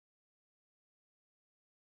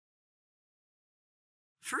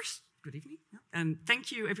First, good evening, and thank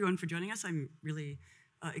you everyone for joining us. I'm really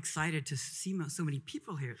excited to see so many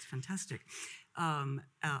people here. It's fantastic.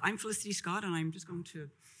 I'm Felicity Scott, and I'm just going to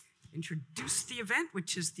introduce the event,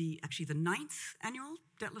 which is actually the 9th annual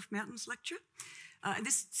Detlef Martinez Lecture. And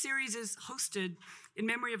this series is hosted in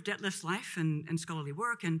memory of Detlef's life and scholarly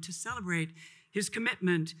work, and to celebrate his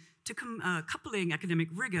commitment to coupling academic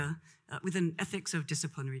rigor with an ethics of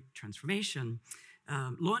disciplinary transformation.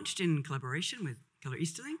 Launched in collaboration with Keller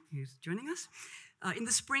Easterling, who's joining us. In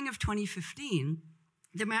the spring of 2015,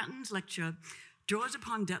 the Martinez Lecture draws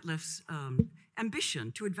upon Detlef's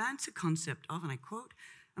ambition to advance a concept of, and I quote,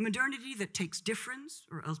 a modernity that takes difference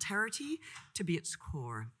or alterity to be its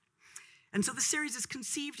core. And so the series is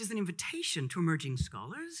conceived as an invitation to emerging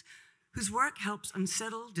scholars whose work helps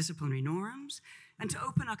unsettle disciplinary norms and to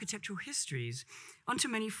open architectural histories onto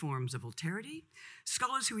many forms of alterity,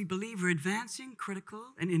 scholars who we believe are advancing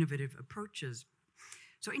critical and innovative approaches.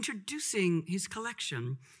 So introducing his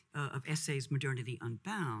collection of essays, Modernity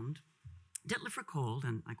Unbound, Detlef recalled,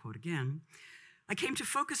 and I quote again, I came to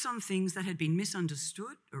focus on things that had been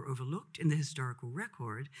misunderstood or overlooked in the historical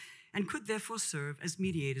record and could therefore serve as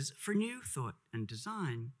mediators for new thought and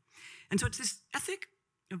design. And so it's this ethic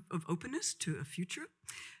of openness to a future,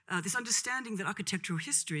 this understanding that architectural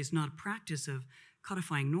history is not a practice of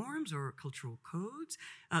codifying norms or cultural codes,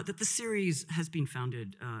 that the series has been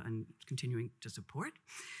founded and continuing to support.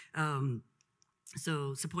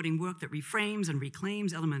 So supporting work that reframes and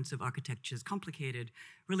reclaims elements of architecture's complicated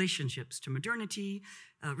relationships to modernity,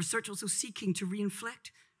 research also seeking to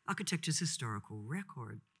reinflect architecture's historical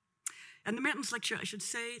record. And the Martinez Lecture, I should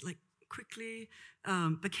say, quickly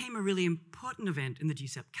became a really important event in the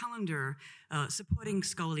GSAPP calendar, supporting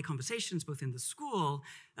scholarly conversations both in the school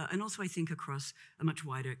and also, I think, across a much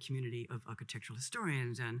wider community of architectural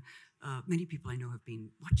historians. And many people I know have been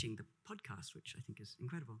watching the podcast, which I think is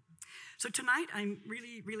incredible. So tonight, I'm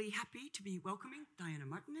really, really happy to be welcoming Diana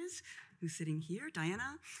Martinez, who's sitting here.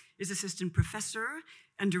 Diana is assistant professor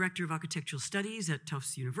and director of architectural studies at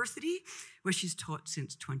Tufts University, where she's taught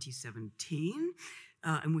since 2017.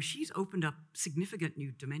 And where she's opened up significant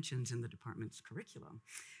new dimensions in the department's curriculum.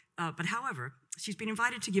 But however, she's been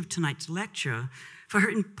invited to give tonight's lecture for her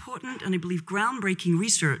important and I believe groundbreaking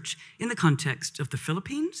research in the context of the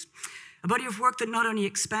Philippines, a body of work that not only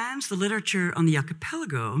expands the literature on the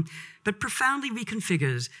archipelago, but profoundly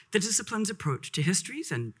reconfigures the discipline's approach to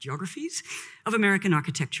histories and geographies of American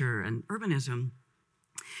architecture and urbanism.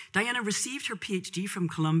 Diana received her PhD from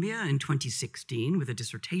Columbia in 2016 with a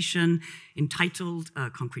dissertation entitled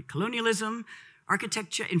Concrete Colonialism,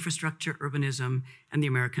 Architecture, Infrastructure, Urbanism, and the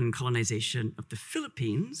American Colonization of the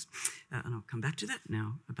Philippines. And I'll come back to that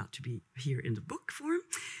now, about to be here in the book form.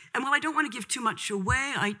 And while I don't want to give too much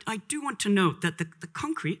away, I do want to note that the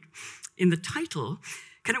concrete in the title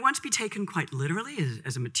can at once be taken quite literally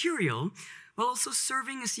as a material, while also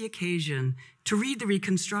serving as the occasion to read the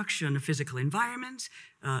reconstruction of physical environments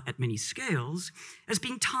at many scales as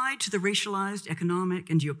being tied to the racialized economic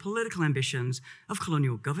and geopolitical ambitions of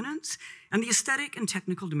colonial governance and the aesthetic and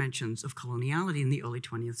technical dimensions of coloniality in the early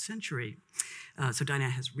 20th century. So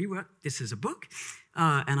Diana has reworked this as a book,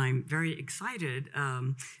 and I'm very excited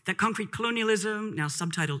that Concrete Colonialism, now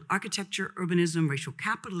subtitled Architecture, Urbanism, Racial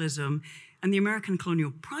Capitalism, and the American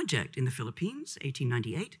Colonial Project in the Philippines,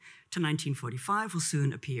 1898 to 1945, will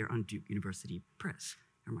soon appear on Duke University Press.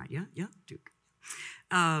 Am I right? Yeah, Duke.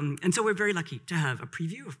 And so we're very lucky to have a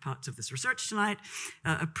preview of parts of this research tonight,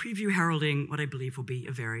 a preview heralding what I believe will be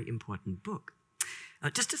a very important book.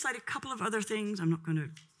 Just to cite a couple of other things, I'm not going to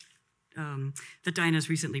that Diana's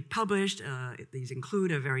recently published. These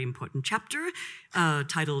include a very important chapter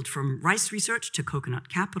titled From Rice Research to Coconut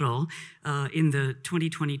Capital in the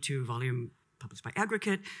 2022 volume published by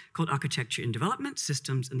Aggregate called Architecture in Development,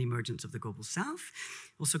 Systems and the Emergence of the Global South.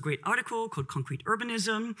 Also a great article called Concrete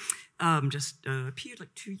Urbanism, just appeared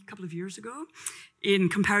a couple of years ago in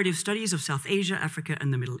Comparative Studies of South Asia, Africa,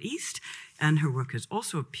 and the Middle East. And her work has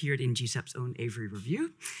also appeared in GSAPP's own Avery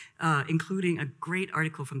Review, including a great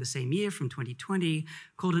article from the same year, from 2020,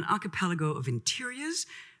 called An Archipelago of Interiors,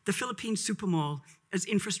 the Philippine Supermall as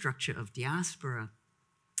Infrastructure of Diaspora.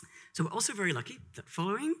 So we're also very lucky that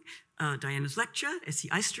following Diana's lecture, Essie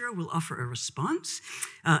Eister will offer a response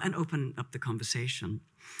and open up the conversation.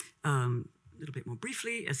 A little bit more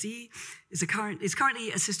briefly, Essie is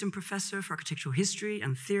currently assistant professor for architectural history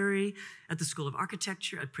and theory at the School of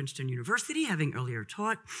Architecture at Princeton University, having earlier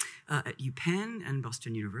taught at UPenn and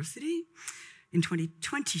Boston University. In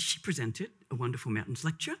 2020, she presented a wonderful Mertens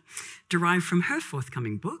lecture derived from her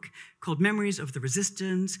forthcoming book called Memories of the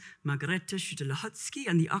Resistance, Margarete Schütte-Lahotzky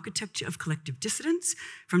and the Architecture of Collective Dissidence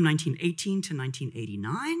from 1918 to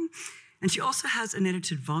 1989. And she also has an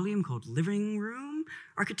edited volume called Living Room,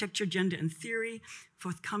 Architecture, Gender and Theory,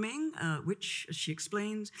 forthcoming, which, as she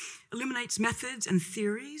explains, illuminates methods and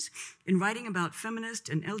theories in writing about feminist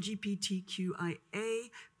and LGBTQIA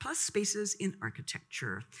plus spaces in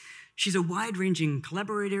architecture. She's a wide-ranging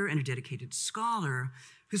collaborator and a dedicated scholar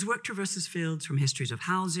whose work traverses fields from histories of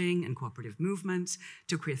housing and cooperative movements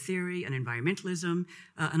to queer theory and environmentalism,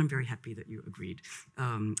 and I'm very happy that you agreed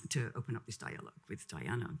to open up this dialogue with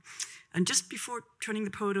Diana. And just before turning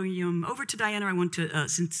the podium over to Diana, I want to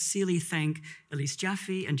sincerely thank Elise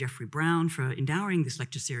Jaffe and Jeffrey Brown for endowing this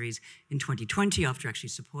lecture series in 2020 after actually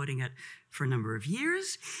supporting it for a number of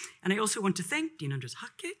years. And I also want to thank Dean Andres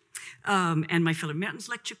Hake and my fellow Mertens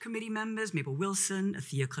Lecture Committee members, Mabel Wilson,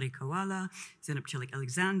 Athea Karikawala, Zeynep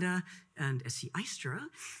Çelik-Alexander, and Essie Eistra,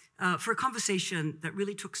 for a conversation that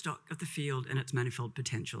really took stock of the field and its manifold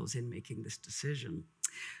potentials in making this decision.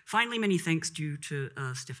 Finally, many thanks due to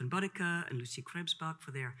Stefan Bodeka and Lucy Krebsbach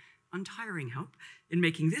for their untiring help in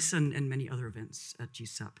making this and many other events at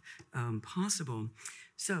GSAPP possible.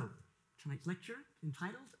 So, tonight's lecture,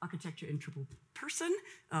 entitled Architecture in Triple Person.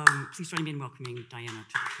 Please join me in welcoming Diana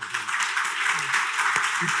to the podium.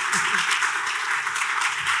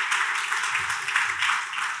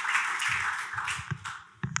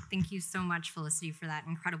 Thank you so much, Felicity, for that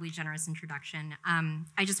incredibly generous introduction.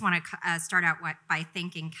 I just want to start out by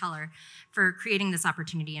thanking Keller for creating this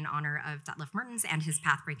opportunty in honor of Detlef Mertens and his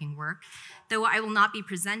path-breaking work. Though I will not be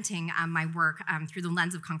presenting my work through the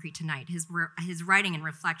lens of concrete tonight, his writing and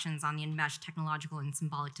reflections on the enmeshed technological and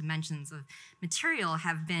symbolic dimensions of material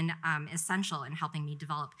have been essential in helping me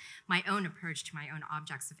develop my own approach to my own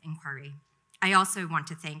objects of inquiry. I also want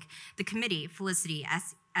to thank the committee, Felicity,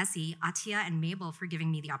 Essie, Atia, and Mabel for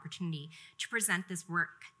giving me the opportunity to present this work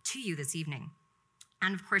to you this evening.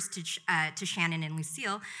 And of course to Shannon and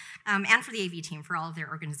Lucille, and for the AV team for all of their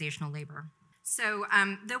organizational labor. So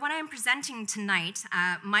though what I am presenting tonight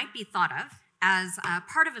might be thought of as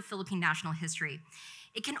part of a Philippine national history,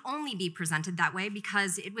 it can only be presented that way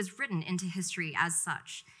because it was written into history as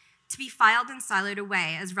such, to be filed and siloed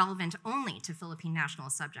away as relevant only to Philippine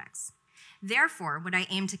national subjects. Therefore, what I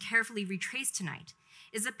aim to carefully retrace tonight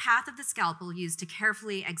is the path of the scalpel used to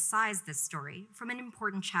carefully excise this story from an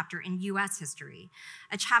important chapter in US history,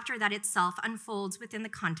 a chapter that itself unfolds within the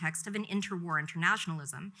context of an interwar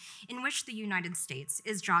internationalism in which the United States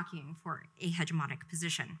is jockeying for a hegemonic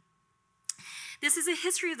position. This is a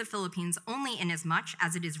history of the Philippines only inasmuch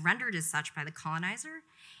as it is rendered as such by the colonizer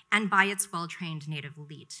and by its well-trained native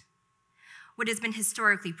elite. What has been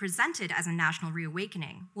historically presented as a national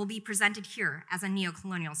reawakening will be presented here as a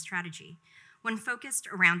neo-colonial strategy, one focused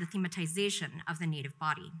around the thematization of the native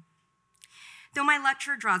body. Though my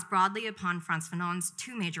lecture draws broadly upon Frantz Fanon's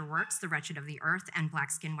two major works, The Wretched of the Earth and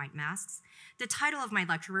Black Skin, White Masks, the title of my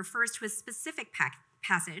lecture refers to a specific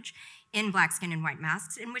passage in Black Skin and White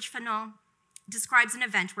Masks in which Fanon describes an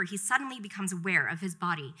event where he suddenly becomes aware of his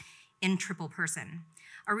body in triple person,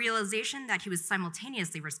 a realization that he was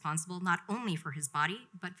simultaneously responsible not only for his body,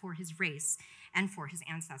 but for his race and for his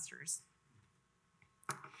ancestors.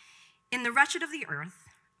 In The Wretched of the Earth,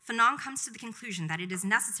 Fanon comes to the conclusion that it is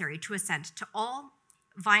necessary to assent to all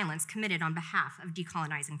violence committed on behalf of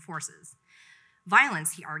decolonizing forces.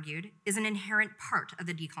 Violence, he argued, is an inherent part of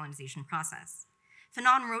the decolonization process.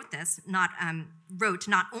 Fanon wrote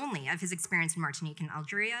not only of his experience in Martinique and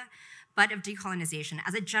Algeria, but of decolonization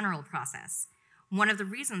as a general process. One of the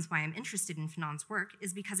reasons why I'm interested in Fanon's work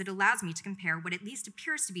is because it allows me to compare what at least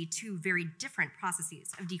appears to be two very different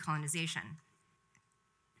processes of decolonization.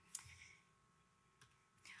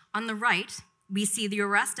 On the right, we see the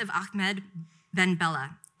arrest of Ahmed Ben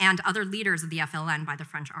Bella and other leaders of the FLN by the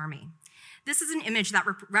French army. This is an image that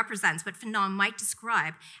represents what Fanon might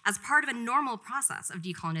describe as part of a normal process of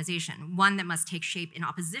decolonization, one that must take shape in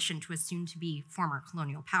opposition to a soon-to-be former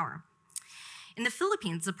colonial power. In the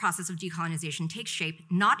Philippines, the process of decolonization takes shape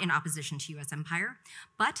not in opposition to US empire,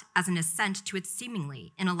 but as an ascent to its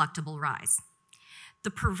seemingly ineluctable rise. The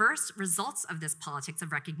perverse results of this politics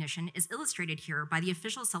of recognition is illustrated here by the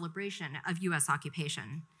official celebration of US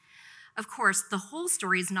occupation. Of course, the whole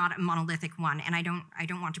story is not a monolithic one, and I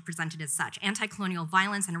don't want to present it as such. Anti-colonial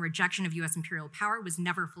violence and a rejection of US imperial power was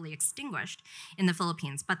never fully extinguished in the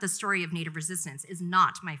Philippines, but the story of native resistance is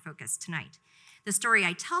not my focus tonight. The story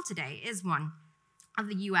I tell today is one of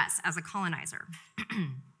the US as a colonizer.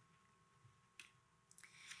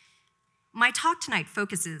 My talk tonight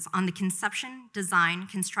focuses on the conception, design,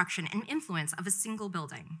 construction, and influence of a single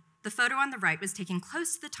building. The photo on the right was taken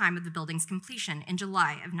close to the time of the building's completion in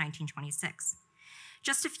July of 1926.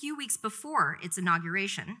 Just a few weeks before its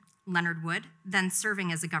inauguration, Leonard Wood, then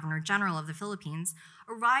serving as the Governor General of the Philippines,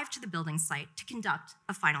 arrived to the building site to conduct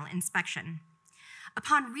a final inspection.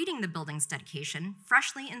 Upon reading the building's dedication,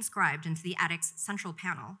 freshly inscribed into the attic's central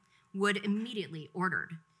panel, Wood immediately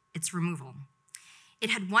ordered its removal. It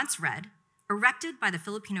had once read, "Erected by the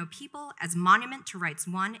Filipino people as monument to rights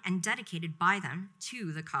won and dedicated by them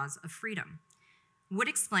to the cause of freedom." Wood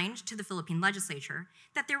explained to the Philippine legislature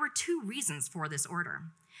that there were two reasons for this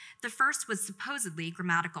order. The first was supposedly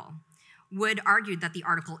grammatical. Wood argued that the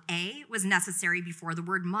article A was necessary before the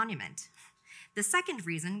word monument. The second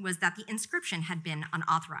reason was that the inscription had been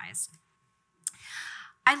unauthorized.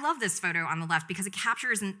 I love this photo on the left because it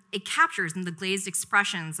captures in the glazed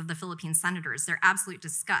expressions of the Philippine senators their absolute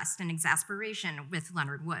disgust and exasperation with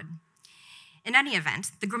Leonard Wood. In any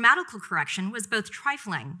event, the grammatical correction was both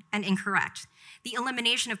trifling and incorrect. The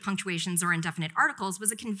elimination of punctuations or indefinite articles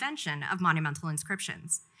was a convention of monumental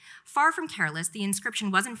inscriptions. Far from careless, the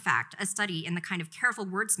inscription was in fact a study in the kind of careful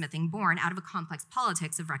wordsmithing born out of a complex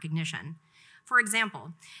politics of recognition. For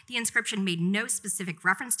example, the inscription made no specific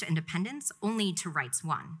reference to independence, only to rights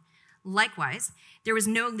won. Likewise, there was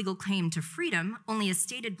no legal claim to freedom, only a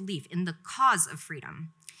stated belief in the cause of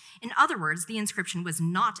freedom. In other words, the inscription was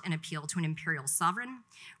not an appeal to an imperial sovereign.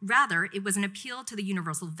 Rather, it was an appeal to the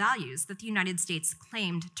universal values that the United States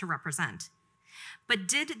claimed to represent. But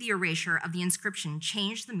did the erasure of the inscription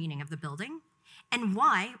change the meaning of the building? And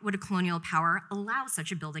why would a colonial power allow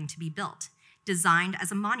such a building to be built, designed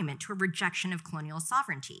as a monument to a rejection of colonial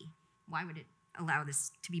sovereignty? Why would it allow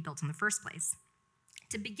this to be built in the first place?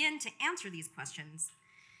 To begin to answer these questions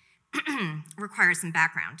requires some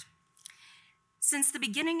background. Since the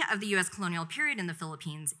beginning of the US colonial period in the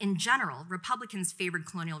Philippines, in general, Republicans favored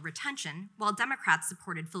colonial retention, while Democrats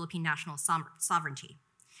supported Philippine national sovereignty.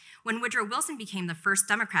 When Woodrow Wilson became the first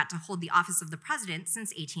Democrat to hold the office of the president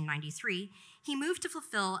since 1893, he moved to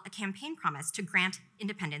fulfill a campaign promise to grant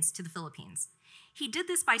independence to the Philippines. He did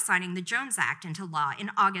this by signing the Jones Act into law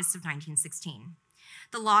in August of 1916.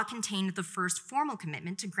 The law contained the first formal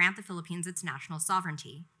commitment to grant the Philippines its national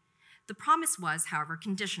sovereignty. The promise was, however,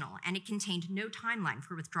 conditional, and it contained no timeline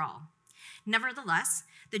for withdrawal. Nevertheless,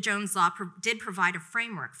 the Jones Law did provide a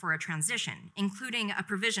framework for a transition, including a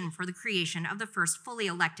provision for the creation of the first fully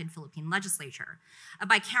elected Philippine legislature, a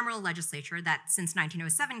bicameral legislature that, since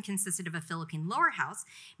 1907, consisted of a Philippine lower house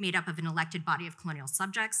made up of an elected body of colonial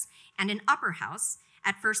subjects and an upper house,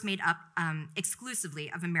 at first made up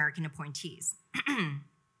exclusively of American appointees.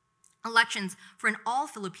 Elections for an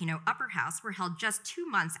all-Filipino upper house were held just 2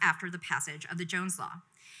 months after the passage of the Jones Law.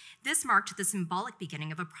 This marked the symbolic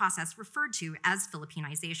beginning of a process referred to as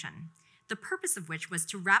Filipinization, the purpose of which was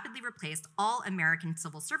to rapidly replace all American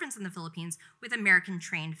civil servants in the Philippines with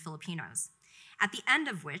American-trained Filipinos, at the end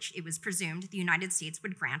of which it was presumed the United States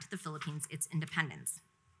would grant the Philippines its independence.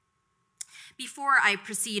 Before I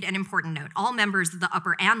proceed, an important note. All members of the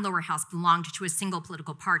upper and lower house belonged to a single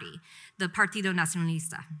political party, the Partido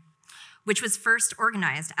Nacionalista, which was first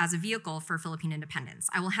organized as a vehicle for Philippine independence.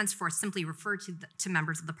 I will henceforth simply refer to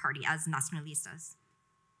members of the party as nacionalistas.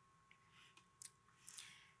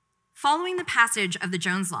 Following the passage of the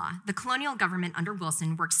Jones Law, the colonial government under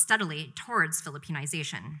Wilson worked steadily towards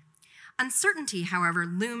Filipinization. Uncertainty, however,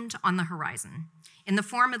 loomed on the horizon in the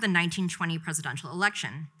form of the 1920 presidential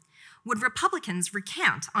election. Would Republicans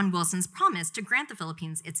recant on Wilson's promise to grant the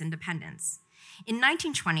Philippines its independence? In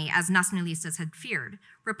 1920, as nacionalistas had feared,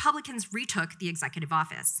 Republicans retook the executive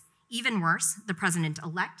office. Even worse, the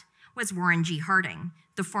president-elect was Warren G. Harding,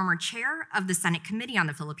 the former chair of the Senate Committee on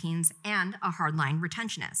the Philippines and a hardline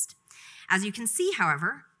retentionist. As you can see,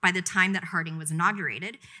 however, by the time that Harding was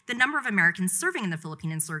inaugurated, the number of Americans serving in the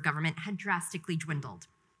Philippine Insular Government had drastically dwindled.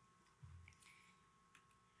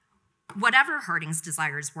 Whatever Harding's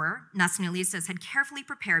desires were, nacionalistas had carefully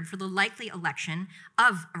prepared for the likely election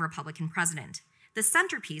of a Republican president. The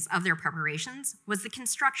centerpiece of their preparations was the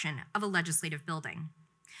construction of a legislative building.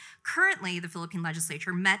 Currently, the Philippine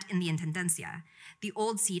legislature met in the Intendencia, the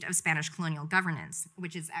old seat of Spanish colonial governance,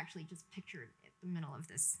 which is actually just pictured at the middle of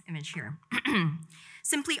this image here.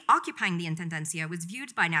 Simply occupying the Intendencia was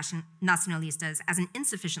viewed by nacionalistas as an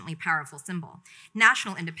insufficiently powerful symbol.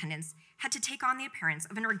 National independence had to take on the appearance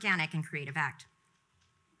of an organic and creative act.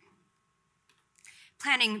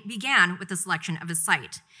 Planning began with the selection of a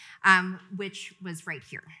site, which was right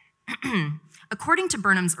here. According to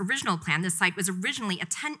Burnham's original plan, this site was originally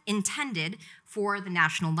intended for the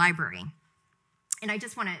National Library. And I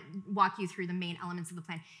just want to walk you through the main elements of the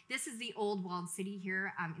plan. This is the old walled city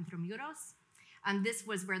here, Intramuros. This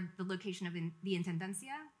was where the location of the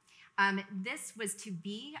Intendencia. This was to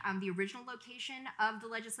be the original location of the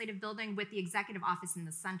legislative building with the executive office in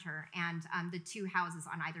the center and the two houses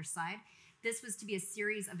on either side. This was to be a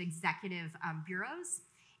series of executive bureaus,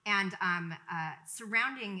 and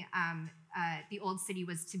surrounding the old city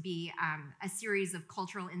was to be a series of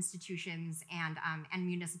cultural institutions and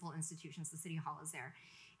municipal institutions. The city hall is there.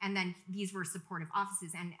 And then these were supportive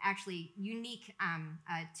offices. And actually unique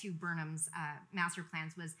to Burnham's master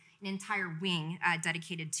plans was an entire wing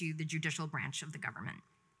dedicated to the judicial branch of the government.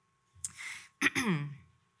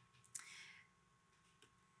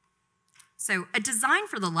 So a design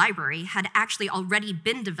for the library had actually already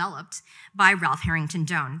been developed by Ralph Harrington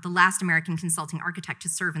Doane, the last American consulting architect to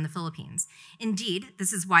serve in the Philippines. Indeed,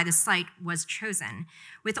 this is why the site was chosen.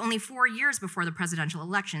 With only 4 years before the presidential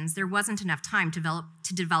elections, there wasn't enough time to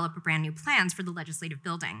develop brand new plans for the legislative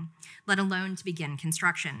building, let alone to begin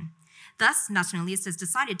construction. Thus, Nacionalistas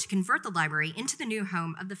decided to convert the library into the new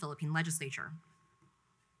home of the Philippine legislature.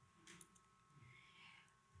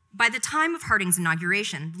 By the time of Harding's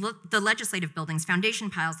inauguration, the legislative building's foundation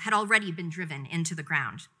piles had already been driven into the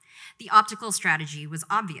ground. The optical strategy was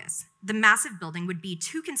obvious. The massive building would be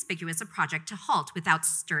too conspicuous a project to halt without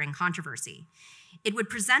stirring controversy. It would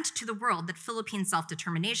present to the world that Philippine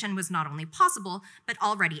self-determination was not only possible, but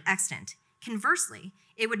already extant. Conversely,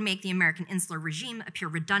 it would make the American insular regime appear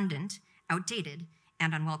redundant, outdated,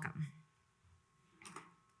 and unwelcome.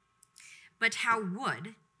 But how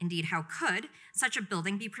would, indeed, how could such a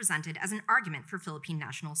building be presented as an argument for Philippine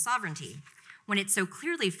national sovereignty when it so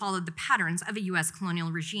clearly followed the patterns of a US colonial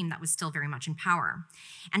regime that was still very much in power,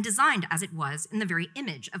 and designed as it was in the very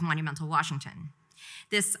image of monumental Washington?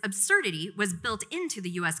 This absurdity was built into the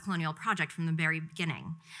US colonial project from the very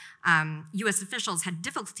beginning. US officials had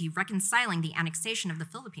difficulty reconciling the annexation of the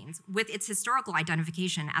Philippines with its historical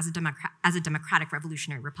identification as a democratic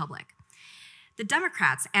revolutionary republic. The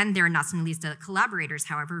Democrats and their Nacionalista collaborators,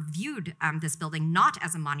 however, viewed this building not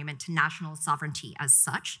as a monument to national sovereignty as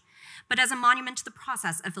such, but as a monument to the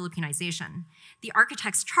process of Philippinization. The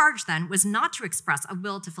architect's charge then was not to express a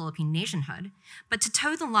will to Philippine nationhood, but to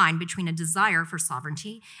toe the line between a desire for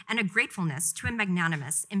sovereignty and a gratefulness to a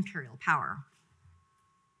magnanimous imperial power.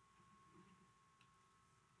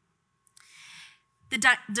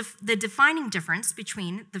 The defining difference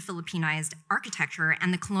between the Filipinized architecture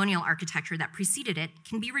and the colonial architecture that preceded it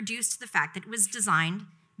can be reduced to the fact that it was designed,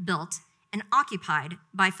 built, and occupied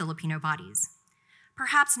by Filipino bodies.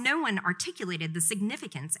 Perhaps no one articulated the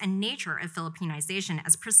significance and nature of Filipinization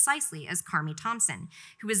as precisely as Carmi Thompson,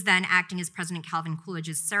 who was then acting as President Calvin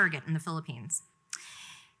Coolidge's surrogate in the Philippines.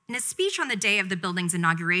 In a speech on the day of the building's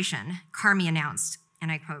inauguration, Carmi announced,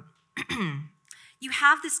 and I quote, "You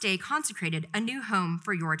have this day consecrated a new home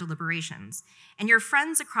for your deliberations, and your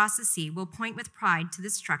friends across the sea will point with pride to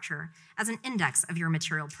this structure as an index of your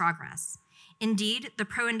material progress. Indeed, the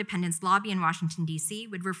pro-independence lobby in Washington, D.C.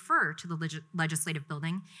 would refer to the legislative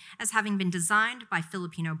building as having been designed by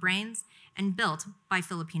Filipino brains and built by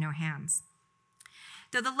Filipino hands."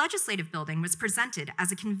 Though the legislative building was presented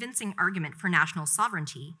as a convincing argument for national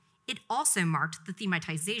sovereignty, it also marked the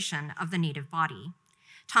thematization of the native body.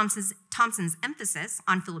 Thompson's emphasis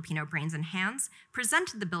on Filipino brains and hands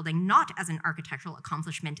presented the building not as an architectural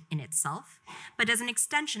accomplishment in itself, but as an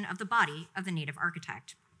extension of the body of the native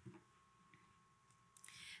architect.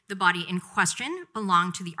 The body in question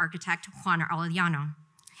belonged to the architect Juan Arellano,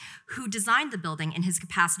 who designed the building in his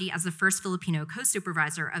capacity as the first Filipino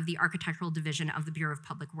co-supervisor of the architectural division of the Bureau of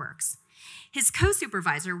Public Works. His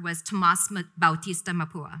co-supervisor was Tomas Bautista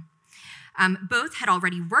Mapua. Both had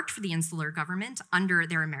already worked for the insular government under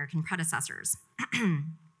their American predecessors.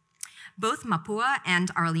 Both Mapua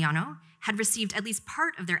and Arellano had received at least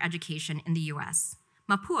part of their education in the US.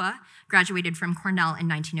 Mapua graduated from Cornell in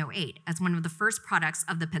 1908 as one of the first products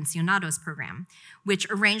of the Pensionados program, which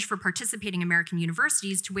arranged for participating American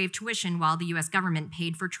universities to waive tuition while the US government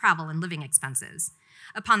paid for travel and living expenses.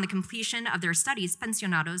 Upon the completion of their studies,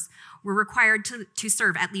 pensionados were required to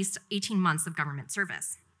serve at least 18 months of government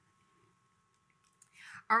service.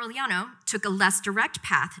 Arellano took a less direct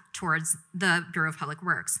path towards the Bureau of Public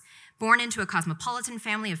Works. Born into a cosmopolitan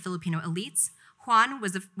family of Filipino elites, Juan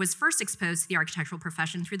was first exposed to the architectural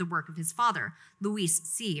profession through the work of his father, Luis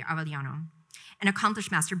C. Arellano, an accomplished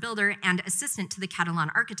master builder and assistant to the Catalan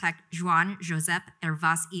architect Joan Josep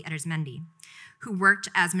Hervas y Arizmendi, who worked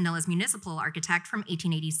as Manila's municipal architect from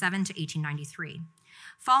 1887 to 1893.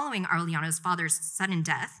 Following Arellano's father's sudden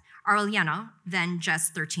death, Arellano, then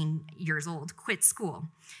just 13 years old, quit school,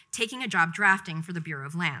 taking a job drafting for the Bureau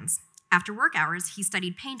of Lands. After work hours, he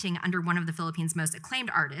studied painting under one of the Philippines' most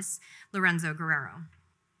acclaimed artists, Lorenzo Guerrero.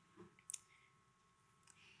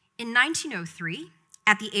 In 1903,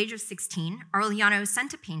 at the age of 16, Aureliano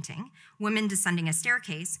sent a painting, Women Descending a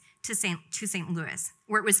Staircase, to St. Louis,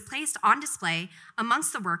 where it was placed on display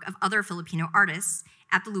amongst the work of other Filipino artists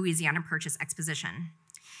at the Louisiana Purchase Exposition.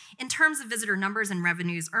 In terms of visitor numbers and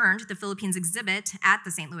revenues earned, the Philippines exhibit at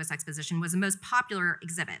the St. Louis Exposition was the most popular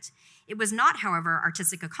exhibit. It was not, however,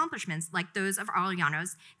 artistic accomplishments like those of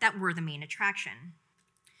Aureliano's that were the main attraction.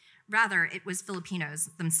 Rather, it was Filipinos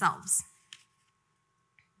themselves.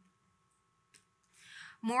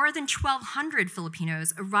 More than 1,200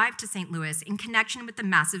 Filipinos arrived to St. Louis in connection with the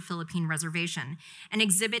massive Philippine reservation, an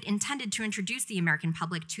exhibit intended to introduce the American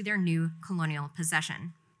public to their new colonial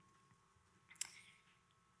possession.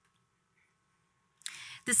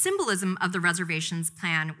 The symbolism of the reservation's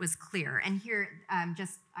plan was clear, and here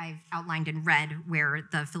I've outlined in red where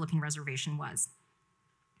the Philippine reservation was.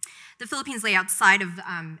 The Philippines lay outside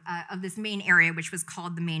of this main area, which was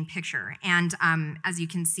called the main picture. And as you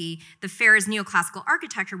can see, the fair's neoclassical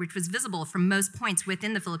architecture, which was visible from most points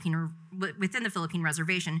within the Philippine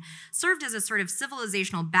reservation, served as a sort of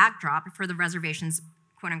civilizational backdrop for the reservation's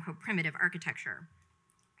quote-unquote primitive architecture,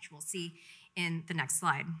 which we'll see in the next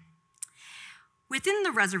slide. Within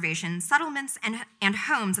the reservation, settlements and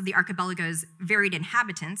homes of the archipelago's varied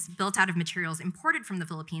inhabitants, built out of materials imported from the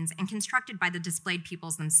Philippines and constructed by the displaced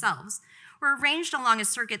peoples themselves, were arranged along a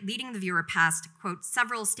circuit leading the viewer past, quote,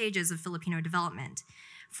 several stages of Filipino development.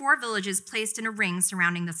 4 villages placed in a ring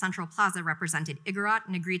surrounding the central plaza represented Igorot,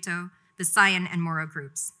 Negrito, Visayan, and Moro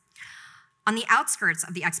groups. On the outskirts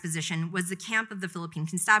of the exposition was the camp of the Philippine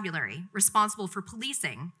Constabulary, responsible for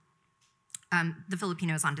policing the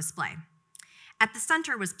Filipinos on display. At the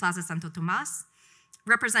center was Plaza Santo Tomas,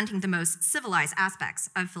 representing the most civilized aspects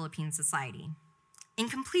of Philippine society. In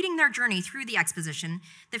completing their journey through the exposition,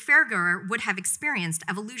 the fairgoer would have experienced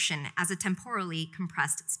evolution as a temporally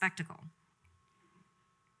compressed spectacle.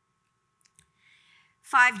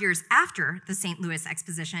 5 years after the St. Louis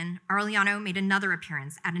Exposition, Aureliano made another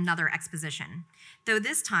appearance at another exposition, though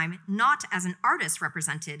this time not as an artist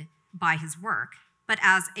represented by his work, but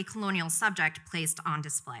as a colonial subject placed on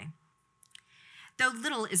display. Though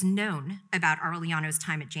little is known about Aureliano's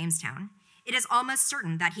time at Jamestown, it is almost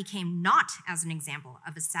certain that he came not as an example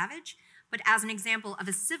of a savage, but as an example of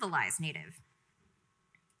a civilized native.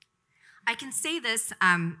 I can say this,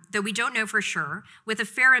 though we don't know for sure, with a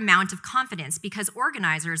fair amount of confidence because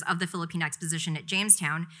organizers of the Philippine Exposition at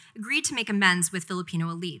Jamestown agreed to make amends with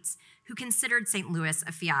Filipino elites who considered St. Louis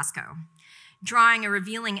a fiasco. Drawing a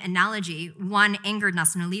revealing analogy, one angered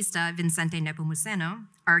nacionalista, Vicente Nepomuceno,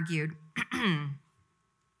 argued,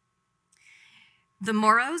 the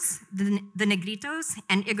Moros, the Negritos,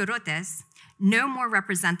 and Igorotes no more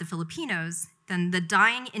represent the Filipinos than the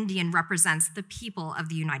dying Indian represents the people of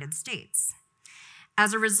the United States.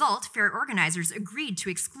 As a result, fair organizers agreed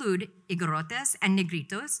to exclude Igorotes and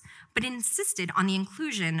Negritos, but insisted on the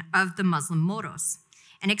inclusion of the Muslim Moros,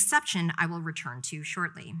 an exception I will return to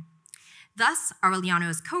shortly. Thus,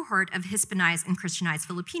 Aureliano's cohort of Hispanized and Christianized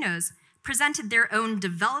Filipinos presented their own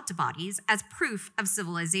developed bodies as proof of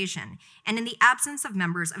civilization, and in the absence of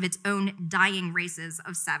members of its own dying races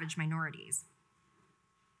of savage minorities.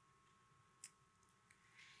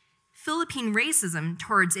 Philippine racism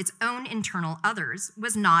towards its own internal others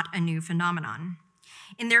was not a new phenomenon.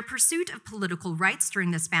 In their pursuit of political rights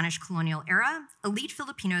during the Spanish colonial era, elite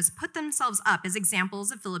Filipinos put themselves up as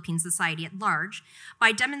examples of Philippine society at large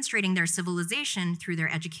by demonstrating their civilization through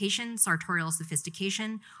their education, sartorial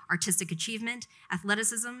sophistication, artistic achievement,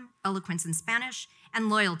 athleticism, eloquence in Spanish, and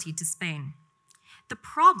loyalty to Spain. The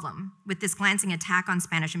problem with this glancing attack on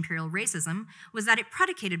Spanish imperial racism was that it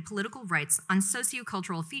predicated political rights on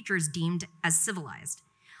sociocultural features deemed as civilized,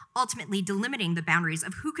 ultimately delimiting the boundaries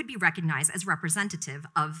of who could be recognized as representative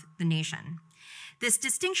of the nation. This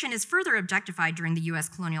distinction is further objectified during the US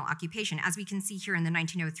colonial occupation, as we can see here in the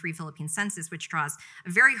 1903 Philippine census, which draws a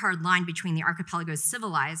very hard line between the archipelago's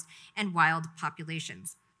civilized and wild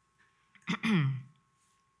populations.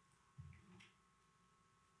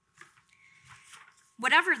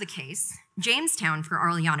 Whatever the case, Jamestown for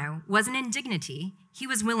Aureliano was an indignity he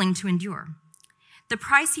was willing to endure. The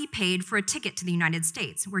price he paid for a ticket to the United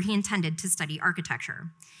States, where he intended to study architecture.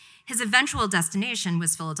 His eventual destination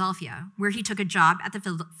was Philadelphia, where he took a job at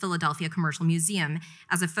the Philadelphia Commercial Museum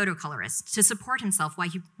as a photocolorist to support himself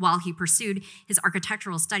while he pursued his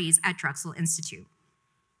architectural studies at Drexel Institute.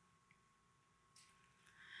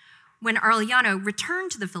 When Aureliano returned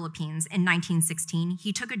to the Philippines in 1916,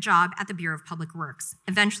 he took a job at the Bureau of Public Works,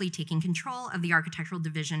 eventually taking control of the architectural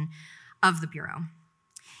division of the Bureau.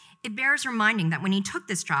 It bears reminding that when he took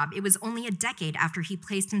this job, it was only a decade after he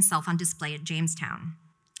placed himself on display at Jamestown.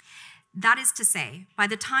 That is to say, by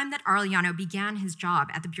the time that Arellano began his job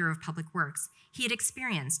at the Bureau of Public Works, he had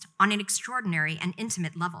experienced, on an extraordinary and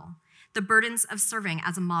intimate level, the burdens of serving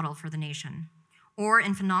as a model for the nation, or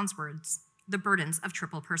in Fanon's words, the burdens of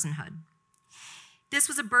triple personhood. This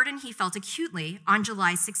was a burden he felt acutely on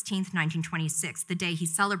July 16, 1926, the day he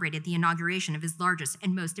celebrated the inauguration of his largest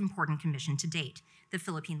and most important commission to date, the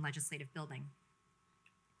Philippine Legislative Building.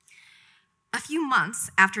 A few months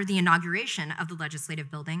after the inauguration of the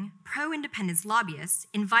Legislative Building, pro-independence lobbyists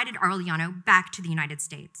invited Arellano back to the United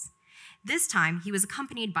States. This time, he was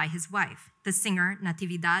accompanied by his wife, the singer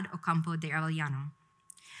Natividad Ocampo de Arellano,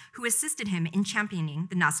 who assisted him in championing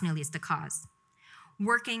the Nacionalista cause.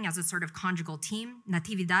 Working as a sort of conjugal team,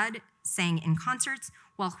 Natividad sang in concerts,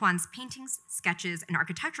 while Juan's paintings, sketches, and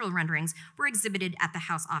architectural renderings were exhibited at the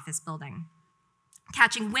House Office building.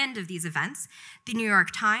 Catching wind of these events, the New York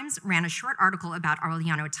Times ran a short article about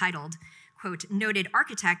Arellano titled, quote, "Noted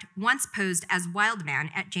architect once posed as wild man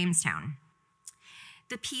at Jamestown."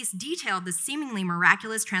 The piece detailed the seemingly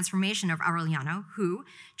miraculous transformation of Arellano, who,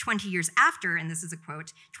 20 years after, and this is a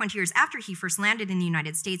quote, 20 years after he first landed in the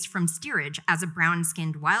United States from steerage as a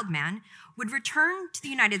brown-skinned wild man, would return to the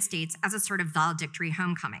United States as a sort of valedictory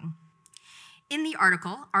homecoming. In the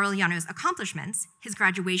article, Arellano's accomplishments, his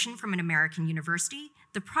graduation from an American university,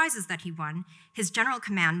 the prizes that he won, his general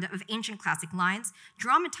command of ancient classic lines,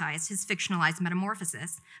 dramatized his fictionalized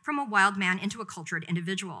metamorphosis from a wild man into a cultured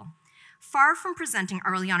individual. Far from presenting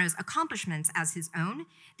Arellano's accomplishments as his own,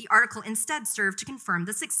 the article instead served to confirm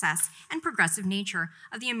the success and progressive nature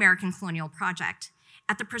of the American colonial project,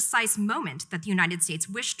 at the precise moment that the United States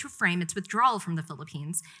wished to frame its withdrawal from the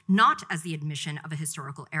Philippines, not as the admission of a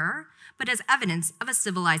historical error, but as evidence of a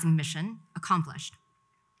civilizing mission accomplished.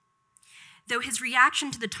 Though his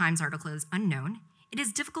reaction to the Times article is unknown, it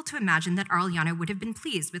is difficult to imagine that Arellano would have been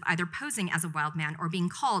pleased with either posing as a wild man or being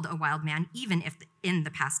called a wild man, even if in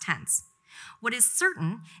the past tense. What is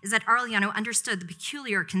certain is that Arellano understood the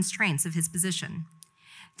peculiar constraints of his position.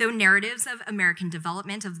 Though narratives of American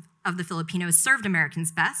development of the Filipinos served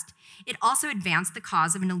Americans best, it also advanced the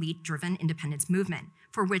cause of an elite-driven independence movement,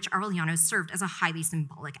 for which Arellano served as a highly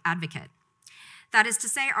symbolic advocate. That is to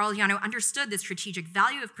say, Arellano understood the strategic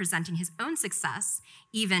value of presenting his own success,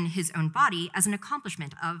 even his own body, as an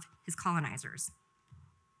accomplishment of his colonizers.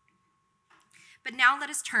 But now let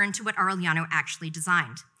us turn to what Arellano actually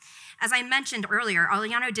designed. As I mentioned earlier,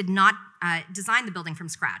 Arellano did not design the building from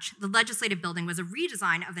scratch. The Legislative Building was a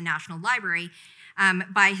redesign of the National Library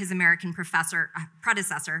by his American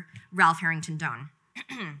predecessor, Ralph Harrington Doane.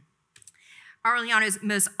 Arellano's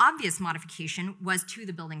most obvious modification was to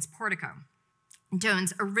the building's portico.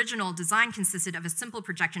 Doane's original design consisted of a simple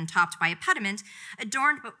projection topped by a pediment,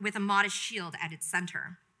 adorned with a modest shield at its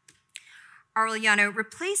center. Arellano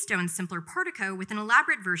replaced Doane's simpler portico with an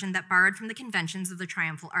elaborate version that borrowed from the conventions of the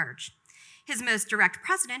Triumphal Arch. His most direct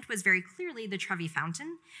precedent was very clearly the Trevi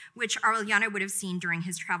Fountain, which Arellano would have seen during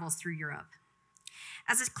his travels through Europe.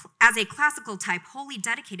 As a classical type wholly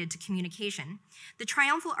dedicated to communication, the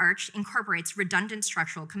Triumphal Arch incorporates redundant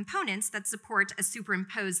structural components that support a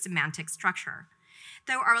superimposed semantic structure.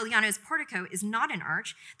 Though Arellano's portico is not an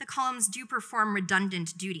arch, the columns do perform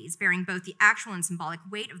redundant duties, bearing both the actual and symbolic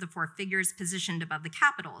weight of the four figures positioned above the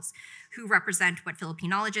capitals, who represent what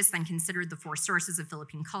Filipinologists then considered the four sources of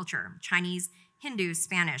Philippine culture: Chinese, Hindu,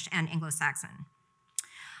 Spanish, and Anglo-Saxon.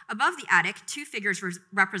 Above the attic, two figures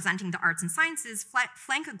representing the arts and sciences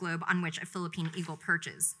flank a globe on which a Philippine eagle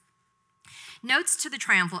perches. Nods to the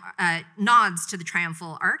triumphal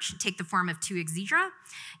arch take the form of two exedra,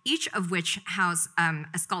 each of which house a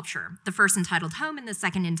sculpture, the first entitled Home and the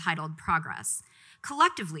second entitled Progress.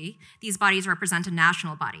 Collectively, these bodies represent a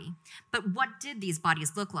national body. But what did these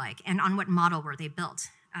bodies look like, and on what model were they built?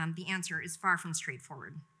 The answer is far from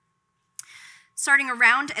straightforward. Starting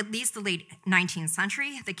around at least the late 19th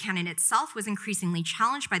century, the canon itself was increasingly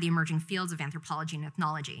challenged by the emerging fields of anthropology and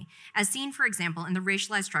ethnology, as seen, for example, in the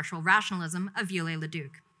racialized structural rationalism of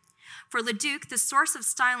Viollet-le-Duc. For Leduc, the source of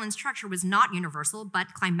style and structure was not universal,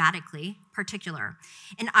 but climatically particular,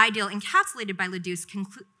 an ideal encapsulated by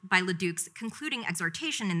Leduc's concluding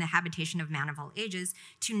exhortation in The Habitation of Man of All Ages,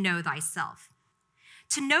 to know thyself.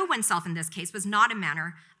 To know oneself in this case was not a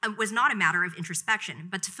matter of introspection,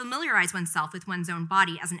 but to familiarize oneself with one's own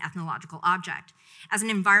body as an ethnological object, as an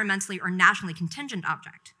environmentally or nationally contingent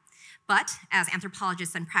object. But, as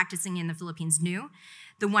anthropologists and practicing in the Philippines knew,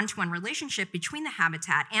 the one-to-one relationship between the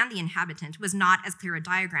habitat and the inhabitant was not as clear a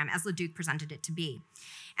diagram as Leduc presented it to be.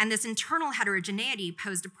 And this internal heterogeneity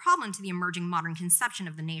posed a problem to the emerging modern conception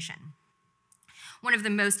of the nation. One of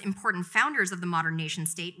the most important founders of the modern nation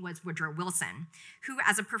state was Woodrow Wilson, who,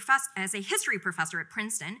 as a history professor at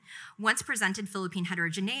Princeton, once presented Philippine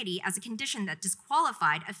heterogeneity as a condition that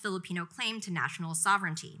disqualified a Filipino claim to national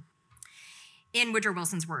sovereignty. In Woodrow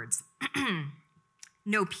Wilson's words,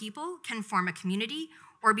 "No people can form a community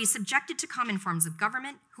or be subjected to common forms of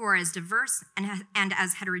government who are as diverse and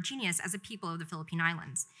as heterogeneous as the people of the Philippine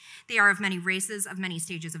Islands. They are of many races, of many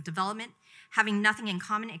stages of development, having nothing in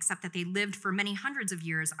common except that they lived for many hundreds of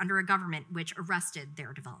years under a government which arrested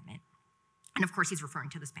their development." And of course, he's referring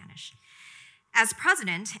to the Spanish. As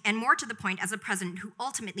president, and more to the point, as a president who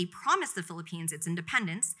ultimately promised the Philippines its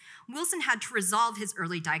independence, Wilson had to resolve his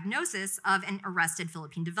early diagnosis of an arrested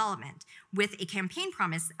Philippine development with a campaign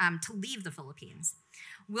promise to leave the Philippines.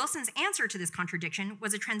 Wilson's answer to this contradiction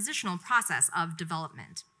was a transitional process of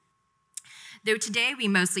development. Though today we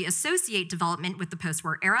mostly associate development with the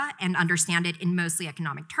post-war era and understand it in mostly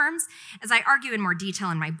economic terms, as I argue in more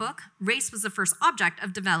detail in my book, race was the first object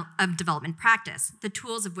of development practice, the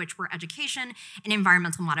tools of which were education and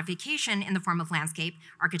environmental modification in the form of landscape,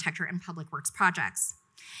 architecture, and public works projects.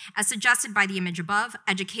 As suggested by the image above,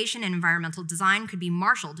 education and environmental design could be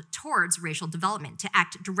marshaled towards racial development to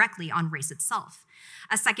act directly on race itself.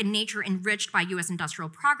 A second nature enriched by US industrial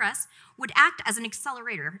progress would act as an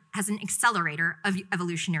accelerator of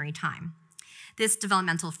evolutionary time. This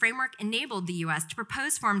developmental framework enabled the US to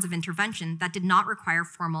propose forms of intervention that did not require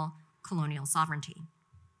formal colonial sovereignty.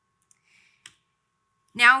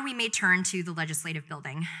 Now we may turn to the legislative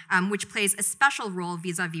building, which plays a special role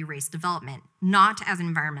vis-a-vis race development, not as an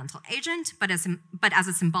environmental agent, but as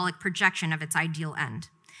a symbolic projection of its ideal end.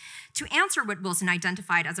 To answer what Wilson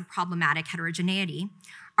identified as a problematic heterogeneity,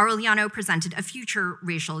 Aureliano presented a future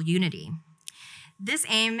racial unity. This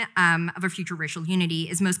aim of a future racial unity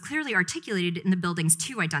is most clearly articulated in the building's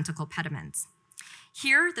two identical pediments.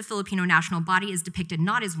 Here, the Filipino national body is depicted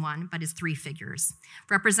not as one, but as three figures,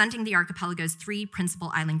 representing the archipelago's three principal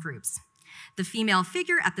island groups. The female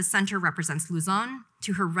figure at the center represents Luzon,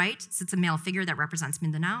 to her right sits a male figure that represents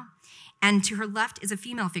Mindanao, and to her left is a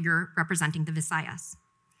female figure representing the Visayas.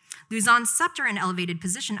 Luzon's scepter and elevated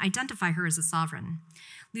position identify her as a sovereign.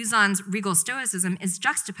 Luzon's regal stoicism is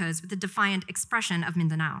juxtaposed with the defiant expression of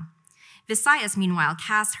Mindanao. Visayas, meanwhile,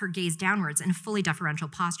 casts her gaze downwards in a fully deferential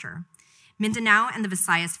posture. Mindanao and the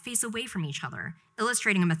Visayas face away from each other,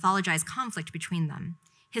 illustrating a mythologized conflict between them.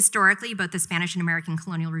 Historically, both the Spanish and American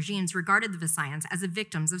colonial regimes regarded the Visayans as the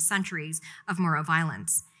victims of centuries of Moro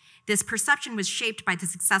violence. This perception was shaped by the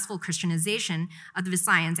successful Christianization of the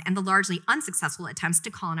Visayans and the largely unsuccessful attempts to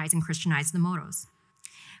colonize and Christianize the Moros.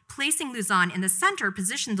 Placing Luzon in the center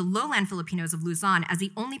positioned the lowland Filipinos of Luzon as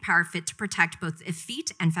the only power fit to protect both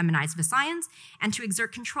effete and feminized Visayans and to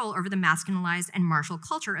exert control over the masculinized and martial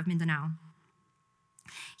culture of Mindanao.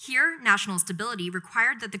 Here, national stability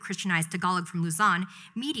required that the Christianized Tagalog from Luzon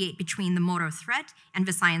mediate between the Moro threat and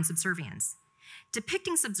Visayan subservience.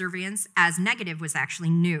 Depicting subservience as negative was actually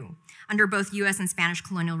new. Under both US and Spanish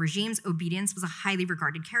colonial regimes, obedience was a highly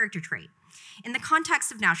regarded character trait. In the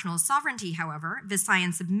context of national sovereignty, however,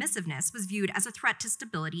 Visayan submissiveness was viewed as a threat to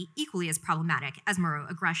stability equally as problematic as Moro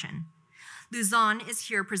aggression. Luzon is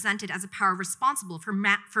here presented as a power responsible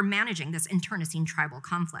for managing this internecine tribal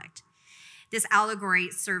conflict. This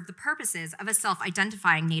allegory served the purposes of a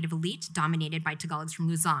self-identifying native elite dominated by Tagalogs from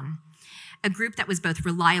Luzon, a group that was both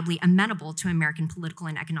reliably amenable to American political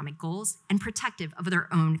and economic goals and protective of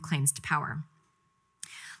their own claims to power.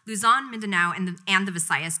 Luzon, Mindanao, and the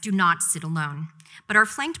Visayas do not sit alone, but are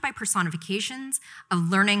flanked by personifications of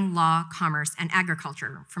learning, law, commerce, and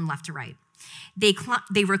agriculture from left to right.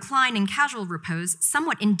 They recline in casual repose,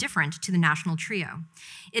 somewhat indifferent to the national trio.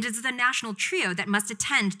 It is the national trio that must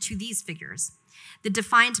attend to these figures. The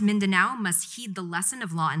defiant Mindanao must heed the lesson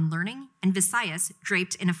of law and learning, and Visayas,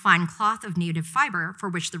 draped in a fine cloth of native fiber for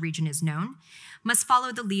which the region is known, must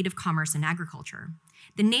follow the lead of commerce and agriculture.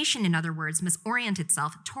 The nation, in other words, must orient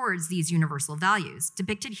itself towards these universal values,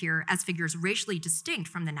 depicted here as figures racially distinct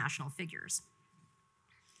from the national figures.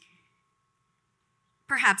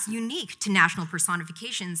 Perhaps unique to national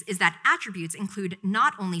personifications is that attributes include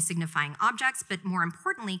not only signifying objects, but more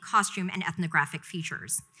importantly, costume and ethnographic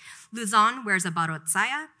features. Luzon wears a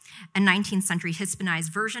barotsaya, a 19th century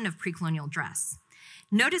Hispanized version of pre-colonial dress.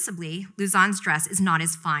 Noticeably, Luzon's dress is not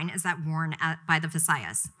as fine as that worn by the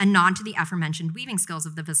Visayas, a nod to the aforementioned weaving skills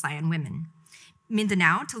of the Visayan women.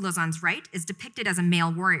 Mindanao, to Luzon's right, is depicted as a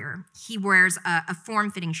male warrior. He wears a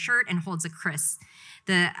form-fitting shirt and holds a kris,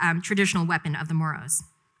 the traditional weapon of the Moros.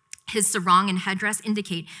 His sarong and headdress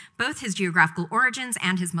indicate both his geographical origins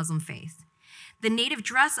and his Muslim faith. The native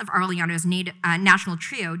dress of Aureliano's national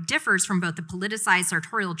trio differs from both the politicized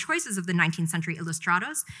sartorial choices of the 19th century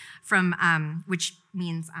ilustrados, which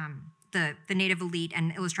means the native elite,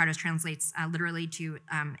 and ilustrados translates literally to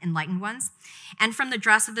enlightened ones, and from the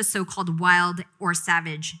dress of the so-called wild or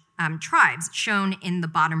savage tribes shown in the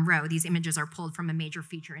bottom row. These images are pulled from a major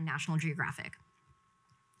feature in National Geographic.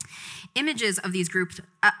 Images of these groups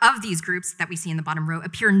that we see in the bottom row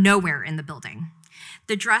appear nowhere in the building.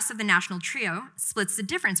 The dress of the national trio splits the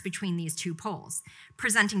difference between these two poles,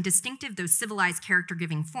 presenting distinctive though civilized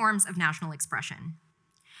character-giving forms of national expression.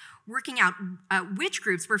 Working out which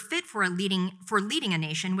groups were fit for leading a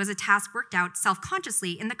nation was a task worked out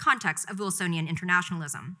self-consciously in the context of Wilsonian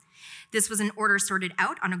internationalism. This was an order sorted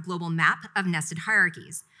out on a global map of nested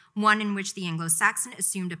hierarchies, one in which the Anglo-Saxon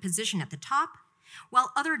assumed a position at the top,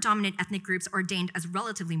 while other dominant ethnic groups ordained as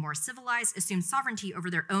relatively more civilized assumed sovereignty over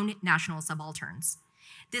their own national subalterns.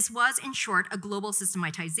 This was, in short, a global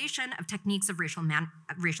systematization of techniques of racial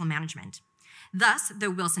management. Thus, though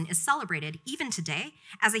Wilson is celebrated, even today,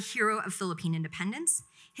 as a hero of Philippine independence,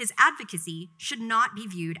 his advocacy should not be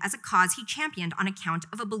viewed as a cause he championed on account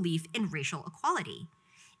of a belief in racial equality.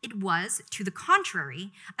 It was, to the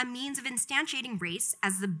contrary, a means of instantiating race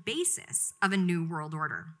as the basis of a new world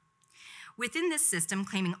order. Within this system,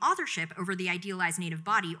 claiming authorship over the idealized native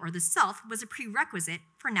body or the self was a prerequisite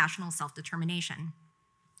for national self-determination.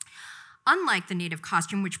 Unlike the native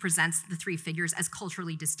costume, which presents the three figures as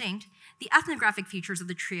culturally distinct, the ethnographic features of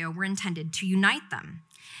the trio were intended to unite them.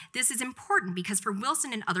 This is important because for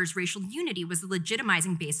Wilson and others, racial unity was the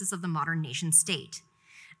legitimizing basis of the modern nation state.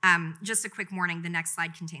 Just a quick warning, the next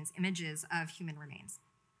slide contains images of human remains.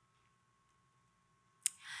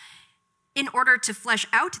 In order to flesh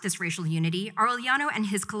out this racial unity, Aureliano and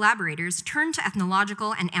his collaborators turned to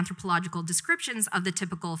ethnological and anthropological descriptions of the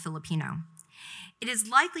typical Filipino. It is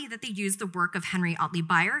likely that they used the work of Henry Otley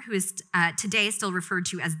Beyer, who is today still referred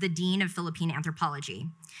to as the Dean of Philippine Anthropology.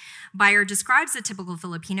 Beyer describes the typical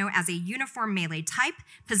Filipino as a uniform Malay type,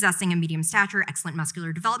 possessing a medium stature, excellent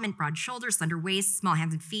muscular development, broad shoulders, slender waist, small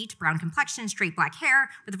hands and feet, brown complexion, straight black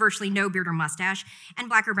hair, with virtually no beard or mustache, and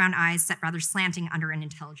black or brown eyes set rather slanting under an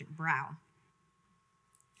intelligent brow.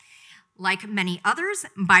 Like many others,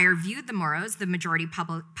 Beyer viewed the Moros, the majority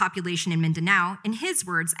population in Mindanao, in his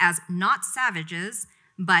words, as not savages,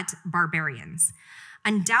 but barbarians.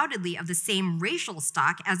 Undoubtedly of the same racial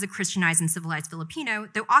stock as the Christianized and civilized Filipino,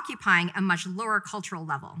 though occupying a much lower cultural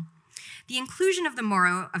level. The inclusion of the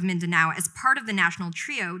Moro of Mindanao as part of the national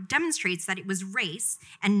trio demonstrates that it was race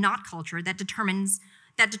and not culture that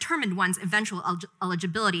determined one's eventual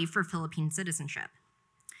eligibility for Philippine citizenship.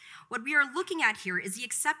 What we are looking at here is the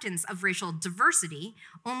acceptance of racial diversity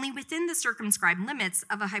only within the circumscribed limits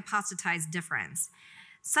of a hypostatized difference.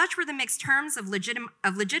 Such were the mixed terms of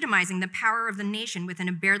legitimizing the power of the nation within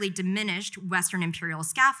a barely diminished Western imperial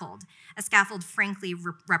scaffold, a scaffold frankly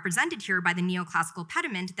represented here by the neoclassical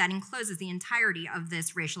pediment that encloses the entirety of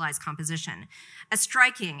this racialized composition, a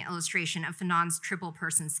striking illustration of Fanon's triple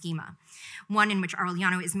person schema, one in which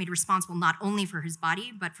Aureliano is made responsible not only for his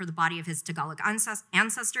body, but for the body of his Tagalog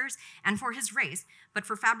ancestors, and for his race, but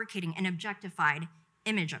for fabricating an objectified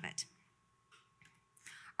image of it.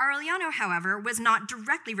 Aureliano, however, was not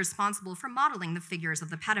directly responsible for modeling the figures of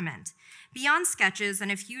the pediment. Beyond sketches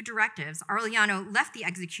and a few directives, Aureliano left the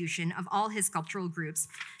execution of all his sculptural groups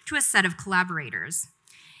to a set of collaborators.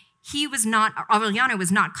 Aureliano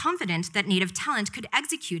was not confident that native talent could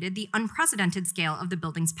execute the unprecedented scale of the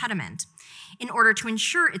building's pediment. In order to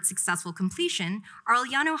ensure its successful completion,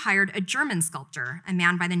 Aureliano hired a German sculptor, a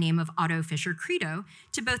man by the name of Otto Fischer-Credo,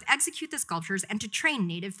 to both execute the sculptures and to train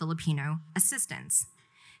native Filipino assistants.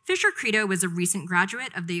 Fischer-Credo was a recent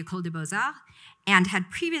graduate of the École des Beaux-Arts and had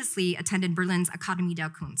previously attended Berlin's Akademie der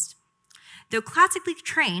Kunst. Though classically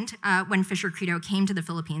trained when Fischer-Credo came to the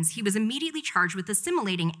Philippines, he was immediately charged with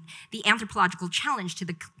assimilating the anthropological challenge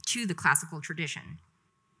to the classical tradition.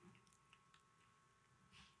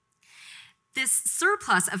 This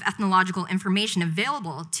surplus of ethnological information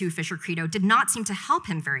available to Fischer-Credo did not seem to help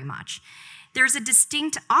him very much. There's a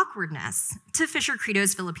distinct awkwardness to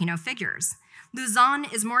Fischer-Credo's Filipino figures. Luzon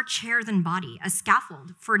is more chair than body, a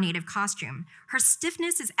scaffold for native costume. Her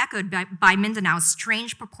stiffness is echoed by Mindanao's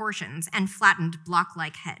strange proportions and flattened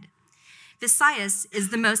block-like head. Visayas is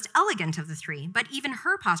the most elegant of the three, but even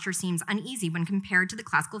her posture seems uneasy when compared to the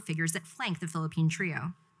classical figures that flank the Philippine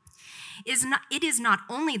trio. It is not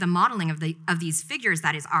only the modeling of these figures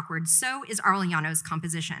that is awkward, so is Aureliano's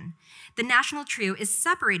composition. The national trio is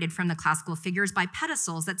separated from the classical figures by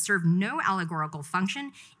pedestals that serve no allegorical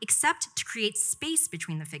function except to create space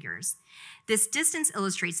between the figures. This distance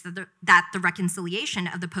illustrates that the reconciliation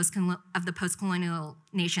of the post-colonial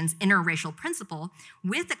nation's interracial principle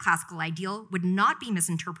with the classical ideal would not be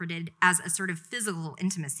misinterpreted as a sort of physical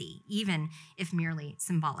intimacy, even if merely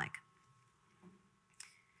symbolic.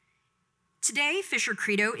 Today, Fisher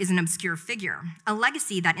Credo is an obscure figure, a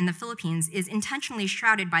legacy that in the Philippines is intentionally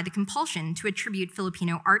shrouded by the compulsion to attribute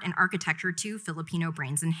Filipino art and architecture to Filipino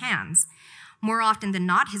brains and hands. More often than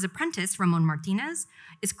not, his apprentice, Ramon Martinez,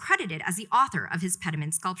 is credited as the author of his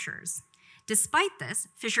pediment sculptures. Despite this,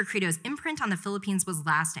 Fisher Credo's imprint on the Philippines was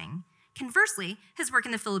lasting. Conversely, his work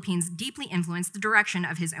in the Philippines deeply influenced the direction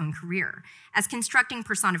of his own career, as constructing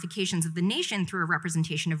personifications of the nation through a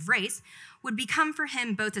representation of race would become for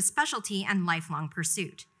him both a specialty and lifelong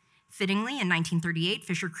pursuit. Fittingly, in 1938,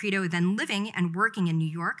 Fisher Credo, then living and working in New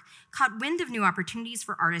York, caught wind of new opportunities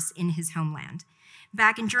for artists in his homeland.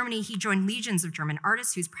 Back in Germany, he joined legions of German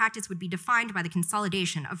artists whose practice would be defined by the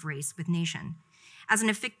consolidation of race with nation. As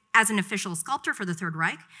an official sculptor for the Third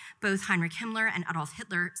Reich, both Heinrich Himmler and Adolf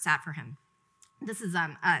Hitler sat for him. This is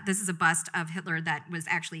a bust of Hitler that was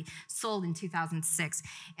actually sold in 2006,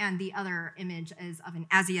 and the other image is of an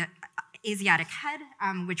Asiatic head,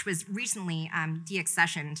 which was recently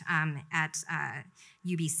deaccessioned at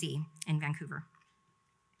UBC in Vancouver.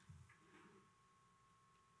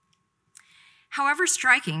 However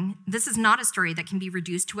striking, this is not a story that can be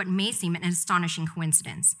reduced to what may seem an astonishing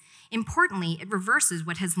coincidence. Importantly, it reverses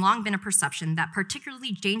what has long been a perception that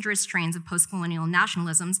particularly dangerous strains of post-colonial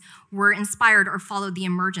nationalisms were inspired or followed the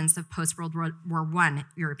emergence of post-World War I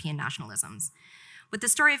European nationalisms. What the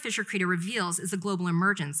story of Fisher Credo reveals is the global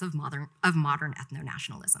emergence of modern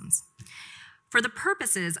ethno-nationalisms. For the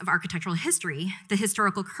purposes of architectural history, the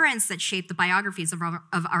historical currents that shape the biographies of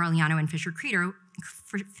Aureliano and Fisher Credo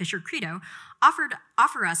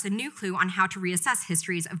offer us a new clue on how to reassess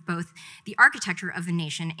histories of both the architecture of the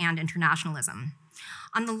nation and internationalism.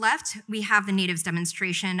 On the left, we have the natives'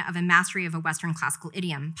 demonstration of a mastery of a Western classical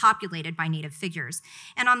idiom populated by native figures.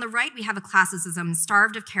 And on the right, we have a classicism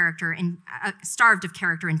starved of character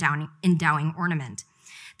endowing ornament.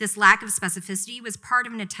 This lack of specificity was part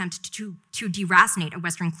of an attempt to deracinate a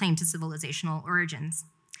Western claim to civilizational origins.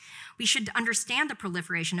 We should understand the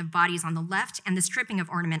proliferation of bodies on the left and the stripping of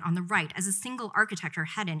ornament on the right as a single architecture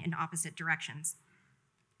headed in opposite directions.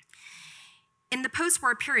 In the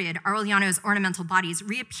post-war period, Aureliano's ornamental bodies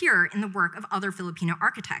reappear in the work of other Filipino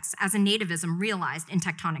architects as a nativism realized in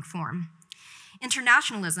tectonic form.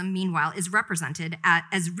 Internationalism, meanwhile, is represented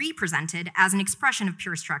as an expression of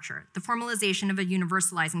pure structure, the formalization of a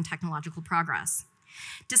universalizing technological progress.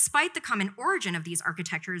 Despite the common origin of these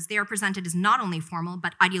architectures, they are presented as not only formal,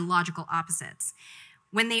 but ideological opposites,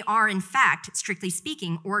 when they are, in fact, strictly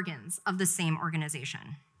speaking, organs of the same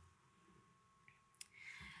organization.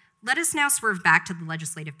 Let us now swerve back to the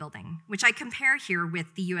legislative building, which I compare here with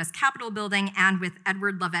the US Capitol building and with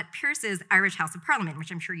Edward Lovett Pierce's Irish House of Parliament,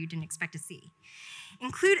 which I'm sure you didn't expect to see.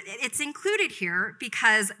 It's included here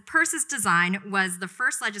because Pierce's design was the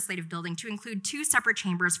first legislative building to include two separate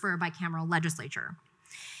chambers for a bicameral legislature.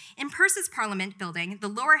 In Pierce's Parliament building, the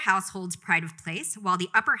lower house holds pride of place, while the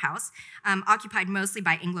upper house, occupied mostly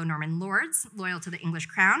by Anglo-Norman lords, loyal to the English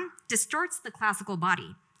crown, distorts the classical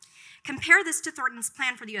body. Compare this to Thornton's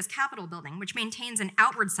plan for the US Capitol building, which maintains an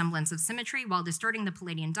outward semblance of symmetry while distorting the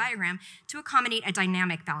Palladian diagram to accommodate a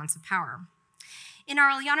dynamic balance of power. In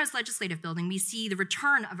Aureliano's legislative building, we see the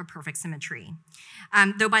return of a perfect symmetry.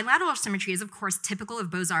 Though bilateral symmetry is, of course, typical of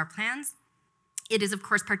Beaux-Arts plans, it is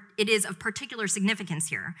of particular significance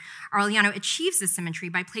here. Aureliano achieves this symmetry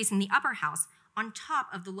by placing the upper house on top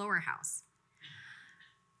of the lower house.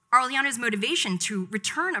 Aureliano's motivation to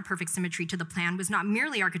return a perfect symmetry to the plan was not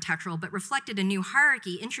merely architectural, but reflected a new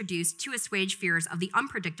hierarchy introduced to assuage fears of the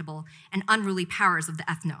unpredictable and unruly powers of the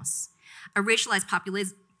ethnos, a racialized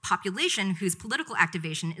population whose political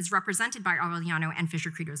activation is represented by Aureliano and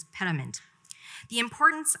Fisher Credo's pediment. The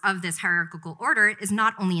importance of this hierarchical order is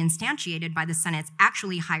not only instantiated by the Senate's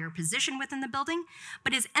actually higher position within the building,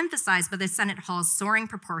 but is emphasized by the Senate Hall's soaring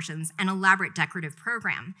proportions and elaborate decorative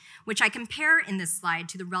program, which I compare in this slide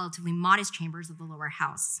to the relatively modest chambers of the lower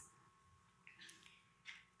house.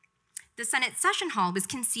 The Senate Session Hall was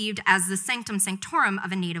conceived as the sanctum sanctorum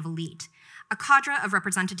of a native elite, a cadre of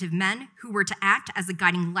representative men who were to act as the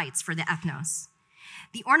guiding lights for the ethnos.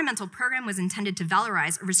 The ornamental program was intended to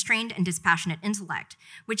valorize a restrained and dispassionate intellect,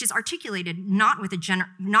 which is articulated not with a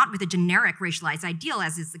generic racialized ideal,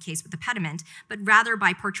 as is the case with the pediment, but rather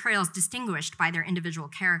by portrayals distinguished by their individual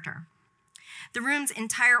character. The room's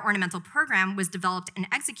entire ornamental program was developed and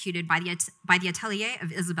executed by the atelier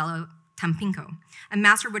of Isabella Tampinco, a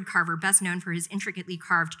master wood carver best known for his intricately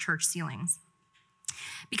carved church ceilings.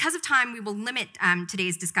 Because of time, we will limit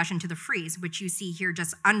today's discussion to the frieze, which you see here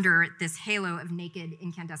just under this halo of naked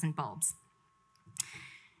incandescent bulbs.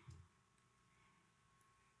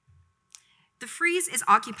 The frieze is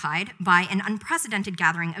occupied by an unprecedented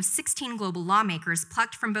gathering of 16 global lawmakers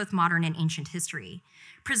plucked from both modern and ancient history.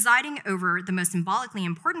 Presiding over the most symbolically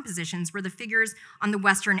important positions were the figures on the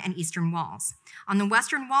western and eastern walls. On the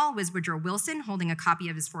western wall was Woodrow Wilson holding a copy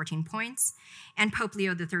of his 14 points, and Pope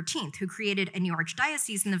Leo XIII, who created a new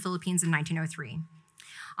archdiocese in the Philippines in 1903.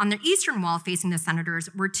 On the eastern wall facing the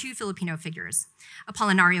senators were two Filipino figures,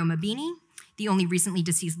 Apolinario Mabini, the only recently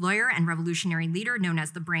deceased lawyer and revolutionary leader known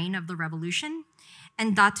as the brain of the revolution,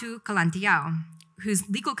 and Datu Calantiao, whose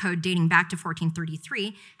legal code dating back to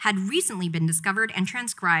 1433 had recently been discovered and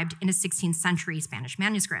transcribed in a 16th century Spanish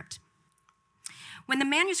manuscript. When the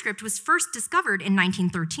manuscript was first discovered in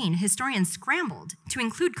 1913, historians scrambled to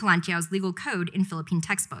include Calantiao's legal code in Philippine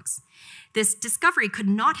textbooks. This discovery could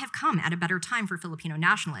not have come at a better time for Filipino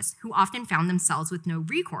nationalists, who often found themselves with no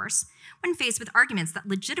recourse when faced with arguments that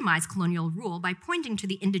legitimized colonial rule by pointing to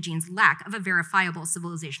the indigenes' lack of a verifiable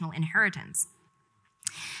civilizational inheritance.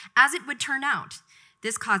 As it would turn out,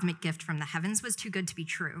 this cosmic gift from the heavens was too good to be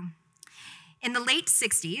true. In the late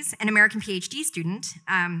 60s, an American PhD student,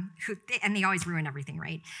 and they always ruin everything,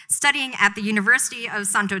 right? Studying at the University of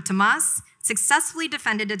Santo Tomas, successfully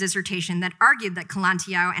defended a dissertation that argued that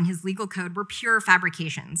Calantiao and his legal code were pure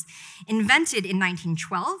fabrications, invented in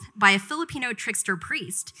 1912 by a Filipino trickster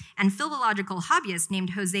priest and philological hobbyist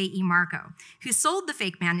named Jose E. Marco, who sold the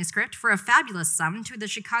fake manuscript for a fabulous sum to the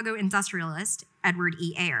Chicago industrialist Edward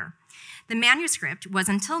E. Ayer. The manuscript was,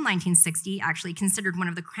 until 1960, actually considered one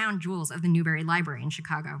of the crown jewels of the Newberry Library in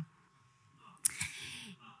Chicago.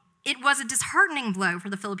 It was a disheartening blow for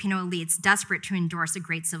the Filipino elites desperate to endorse a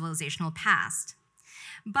great civilizational past.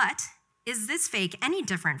 But is this fake any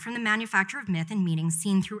different from the manufacture of myth and meaning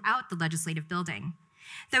seen throughout the legislative building?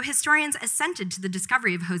 Though historians assented to the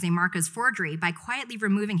discovery of Jose Marco's forgery by quietly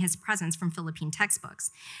removing his presence from Philippine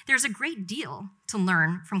textbooks, there's a great deal to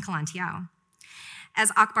learn from Calantiao. As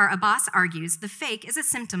Akbar Abbas argues, the fake is a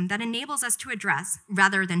symptom that enables us to address,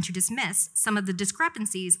 rather than to dismiss, some of the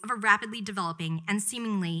discrepancies of a rapidly developing and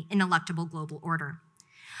seemingly ineluctable global order.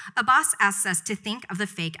 Abbas asks us to think of the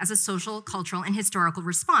fake as a social, cultural, and historical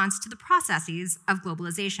response to the processes of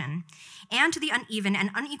globalization and to the uneven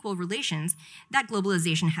and unequal relations that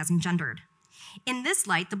globalization has engendered. In this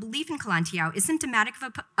light, the belief in Calantiao is symptomatic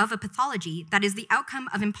of a pathology that is the outcome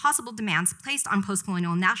of impossible demands placed on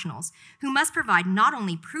post-colonial nationals, who must provide not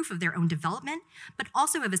only proof of their own development, but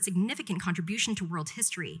also of a significant contribution to world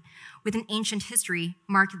history, with an ancient history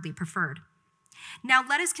markedly preferred. Now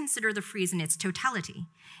let us consider the frieze in its totality.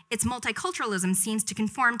 Its multiculturalism seems to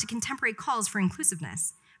conform to contemporary calls for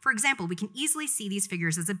inclusiveness. For example, we can easily see these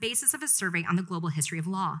figures as a basis of a survey on the global history of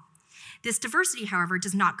law. This diversity, however,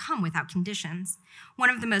 does not come without conditions, one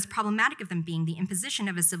of the most problematic of them being the imposition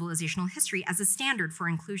of a civilizational history as a standard for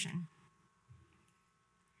inclusion.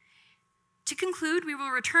 To conclude, we will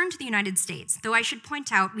return to the United States, though I should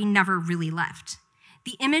point out we never really left.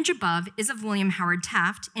 The image above is of William Howard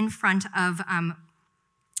Taft in front of,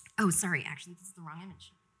 actually, this is the wrong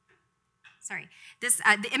image.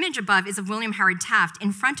 The image above is of William Howard Taft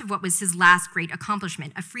in front of what was his last great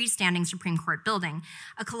accomplishment, a freestanding Supreme Court building,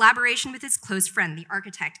 a collaboration with his close friend, the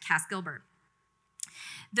architect Cass Gilbert.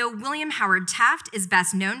 Though William Howard Taft is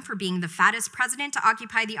best known for being the fattest president to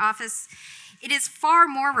occupy the office, it is far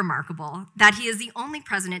more remarkable that he is the only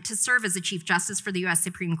president to serve as a Chief Justice for the US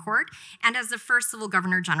Supreme Court and as the first Civil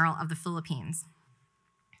Governor General of the Philippines.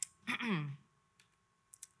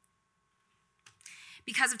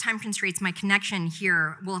 Because of time constraints, my connection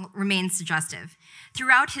here will remain suggestive.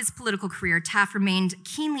 Throughout his political career, Taft remained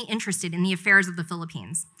keenly interested in the affairs of the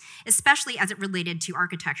Philippines, especially as it related to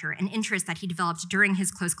architecture, an interest that he developed during his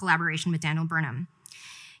close collaboration with Daniel Burnham.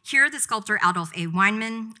 Here, the sculptor Adolf A.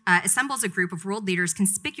 Weinman assembles a group of world leaders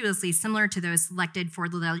conspicuously similar to those selected for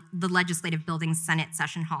the Legislative Building's Senate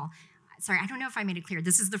Session Hall. Sorry, I don't know if I made it clear.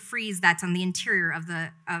 This is the frieze that's on the interior of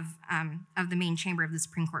the main chamber of the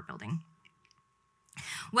Supreme Court building.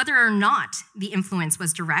 Whether or not the influence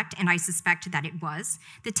was direct, and I suspect that it was,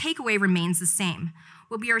 the takeaway remains the same.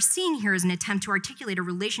 What we are seeing here is an attempt to articulate a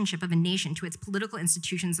relationship of a nation to its political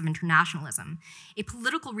institutions of internationalism, a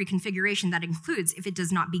political reconfiguration that includes, if it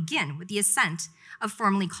does not begin, with the ascent of the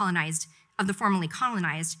formerly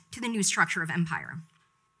colonized to the new structure of empire.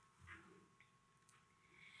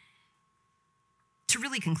 To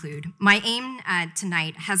really conclude, my aim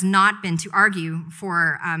tonight has not been to argue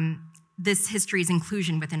for this history's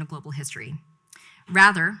inclusion within a global history.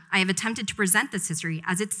 Rather, I have attempted to present this history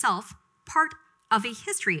as itself part of a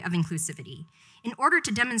history of inclusivity, in order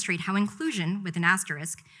to demonstrate how inclusion, with an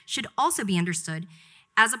asterisk, should also be understood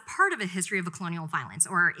as a part of a history of a colonial violence,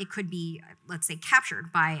 or it could be, let's say,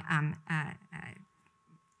 captured by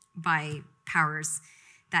powers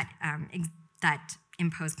that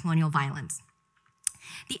impose colonial violence.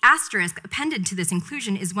 The asterisk appended to this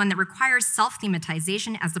inclusion is one that requires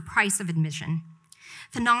self-thematization as the price of admission.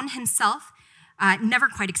 Fanon himself never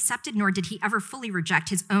quite accepted, nor did he ever fully reject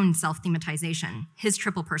his own self-thematization, his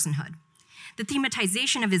triple personhood. The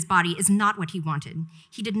thematization of his body is not what he wanted.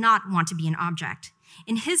 He did not want to be an object.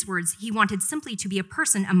 In his words, he wanted simply to be a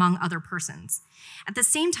person among other persons. At the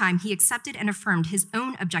same time, he accepted and affirmed his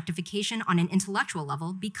own objectification on an intellectual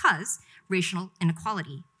level because racial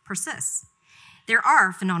inequality persists. There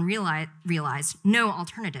are, Fanon realized, no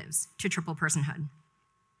alternatives to triple personhood.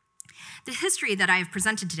 The history that I have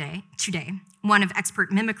presented today, one of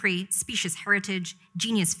expert mimicry, specious heritage,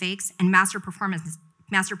 genius fakes, and master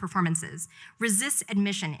performances, resists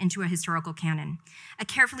admission into a historical canon, a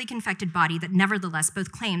carefully confected body that nevertheless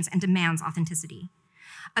both claims and demands authenticity.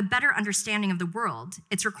 A better understanding of the world,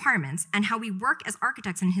 its requirements, and how we work as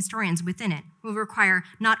architects and historians within it will require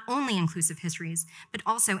not only inclusive histories, but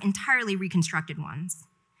also entirely reconstructed ones.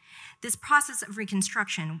 This process of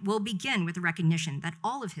reconstruction will begin with the recognition that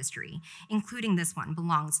all of history, including this one,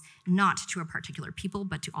 belongs not to a particular people,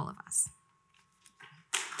 but to all of us.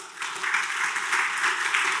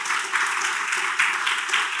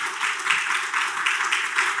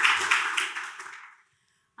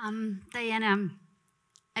 Diana,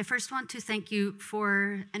 I first want to thank you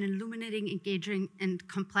for an illuminating, engaging, and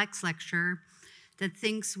complex lecture that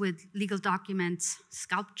thinks with legal documents,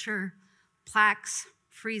 sculpture, plaques,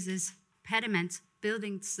 friezes, pediments,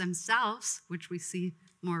 buildings themselves, which we see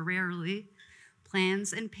more rarely,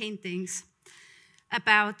 plans and paintings,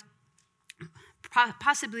 about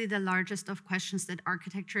possibly the largest of questions that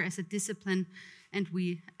architecture as a discipline and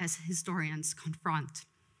we as historians confront.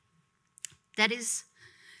 That is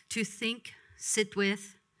to think, sit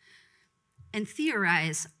with, and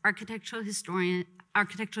theorize architectural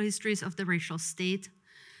histories of the racial state,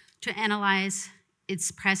 to analyze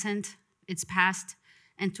its present, its past,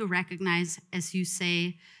 and to recognize, as you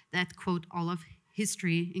say, that, quote, all of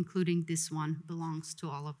history, including this one, belongs to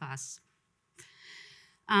all of us.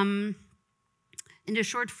 In the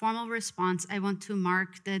short formal response, I want to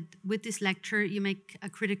mark that with this lecture, you make a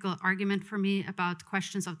critical argument for me about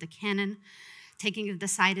questions of the canon, taking a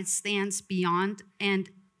decided stance beyond and,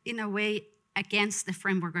 in a way, against the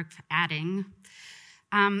framework of adding.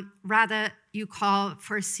 Rather, you call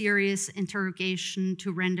for a serious interrogation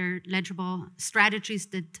to render legible strategies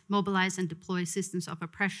that mobilize and deploy systems of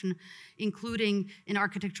oppression, including in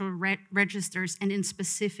architectural registers and in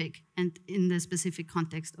the specific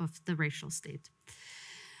context of the racial state.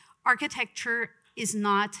 Architecture is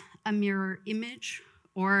not a mirror image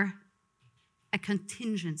or a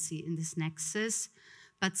contingency in this nexus,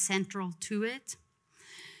 but central to it.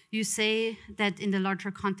 You say that in the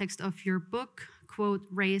larger context of your book, quote,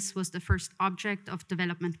 race was the first object of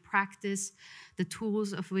development practice, the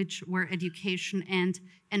tools of which were education and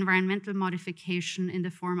environmental modification in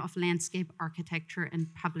the form of landscape architecture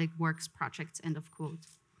and public works projects, end of quote.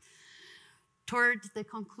 Toward the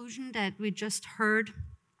conclusion that we just heard,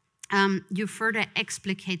 you further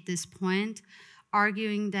explicate this point,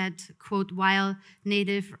 arguing that, quote, while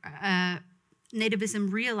nativism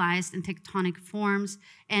realized in tectonic forms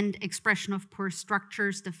and expression of poor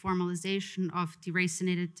structures, the formalization of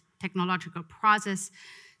deracinated technological process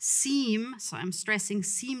seem, so I'm stressing,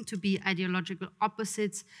 seem to be ideological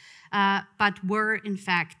opposites, but were in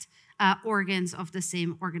fact organs of the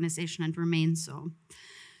same organization and remain so.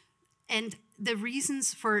 And the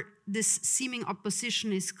reasons for this seeming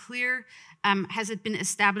opposition is clear. Has it been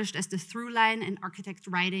established as the through line in architect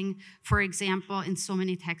writing, for example, in so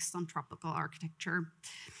many texts on tropical architecture?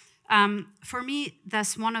 For me,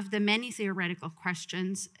 that's one of the many theoretical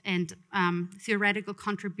questions and theoretical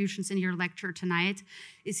contributions in your lecture tonight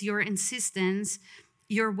is your insistence,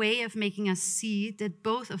 your way of making us see that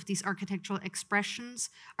both of these architectural expressions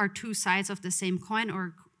are two sides of the same coin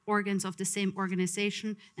or organs of the same organization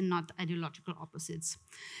and not ideological opposites.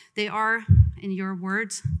 They are, in your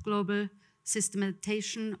words, global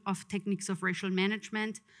systematization of techniques of racial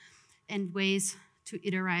management and ways to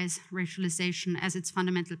iterate racialization as its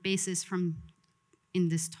fundamental basis from, in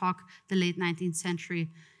this talk, the late 19th century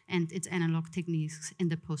and its analog techniques in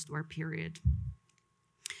the post-war period.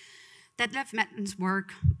 Detlef Mertens' work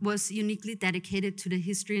was uniquely dedicated to the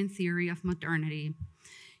history and theory of modernity.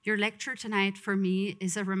 Your lecture tonight, for me,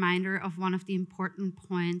 is a reminder of one of the important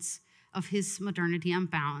points of his Modernity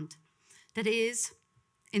Unbound. That is,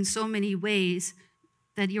 in so many ways,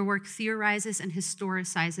 that your work theorizes and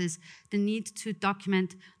historicizes the need to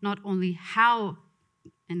document not only how,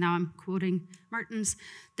 and now I'm quoting Mertens,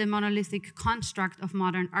 the monolithic construct of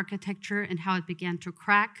modern architecture and how it began to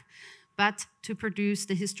crack, but to produce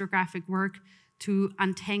the historiographic work to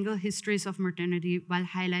untangle histories of modernity while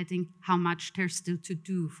highlighting how much there's still to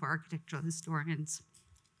do for architectural historians.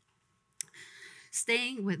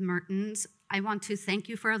 Staying with Mertens, I want to thank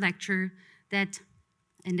you for a lecture that,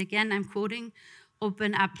 and again I'm quoting,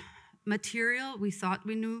 open up material we thought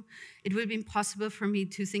we knew. It would be impossible for me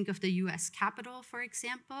to think of the US Capitol, for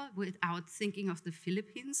example, without thinking of the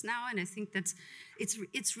Philippines now, and I think that's,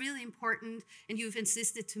 it's really important, and you've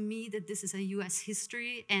insisted to me that this is a US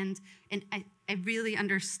history, and I really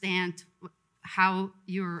understand how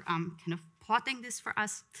you're kind of plotting this for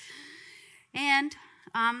us, and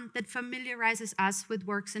that familiarizes us with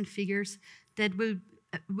works and figures that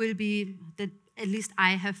will be, that at least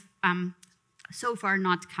I have so far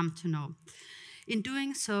not come to know. In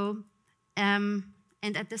doing so, and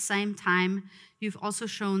at the same time, you've also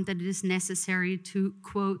shown that it is necessary to,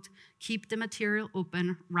 quote, keep the material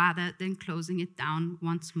open rather than closing it down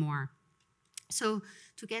once more. So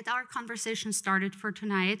to get our conversation started for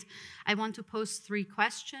tonight, I want to pose 3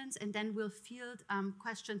 questions, and then we'll field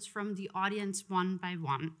questions from the audience one by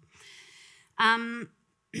one.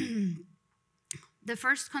 The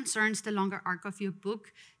first concerns the longer arc of your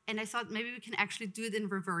book, and I thought maybe we can actually do it in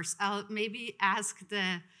reverse. I'll maybe ask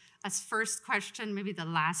as first question, maybe the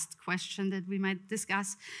last question that we might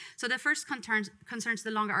discuss. So the first concerns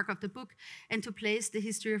the longer arc of the book, and to place the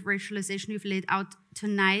history of racialization you've laid out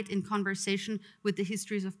tonight in conversation with the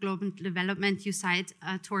histories of global development you cite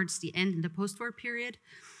towards the end in the post-war period.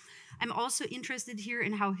 I'm also interested here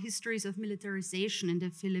in how histories of militarization in the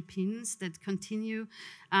Philippines that continue,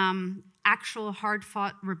 actual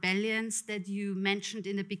hard-fought rebellions that you mentioned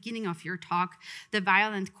in the beginning of your talk, the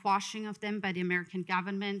violent quashing of them by the American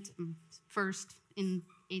government, first in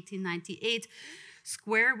 1898,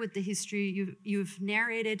 square with the history you've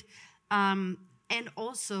narrated, and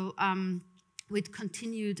also with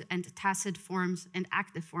continued and tacit forms and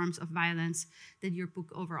active forms of violence that your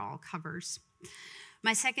book overall covers.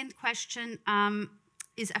 My second question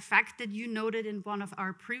is a fact that you noted in one of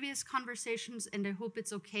our previous conversations, and I hope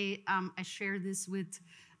it's okay I share this with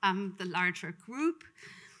the larger group.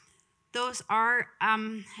 Those are,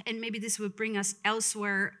 and maybe this will bring us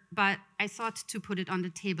elsewhere, but I thought to put it on the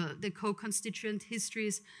table, the co-constituent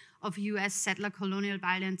histories of US settler colonial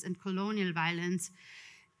violence and colonial violence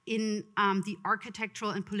in the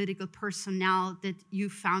architectural and political personnel that you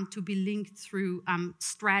found to be linked through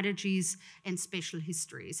strategies and spatial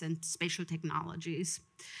histories and spatial technologies.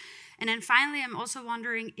 And then finally, I'm also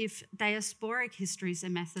wondering if diasporic histories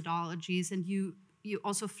and methodologies, and you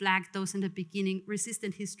also flagged those in the beginning,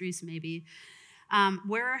 resistant histories maybe,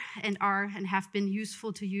 were and are and have been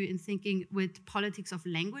useful to you in thinking with politics of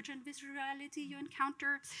language and visuality you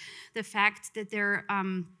encounter. The fact that there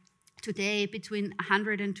today between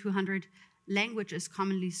 100 and 200 languages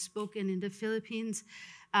commonly spoken in the Philippines,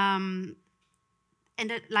 and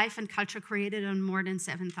that life and culture created on more than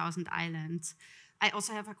 7,000 islands. I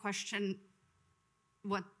also have a question,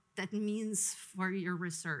 what that means for your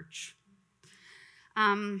research.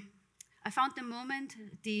 I found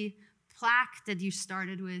the plaque that you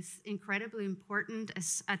started with incredibly important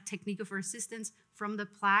as a technique of resistance, from the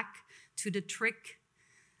plaque to the trick.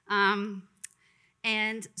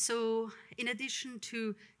 And so in addition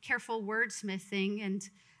to careful wordsmithing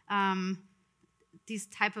and these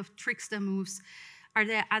type of trickster moves, are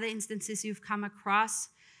there other instances you've come across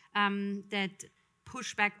that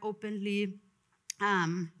push back openly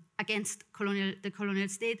against the colonial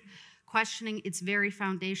state, questioning its very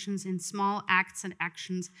foundations in small acts and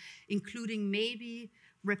actions, including maybe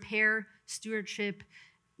repair, stewardship,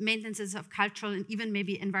 maintenance of cultural and even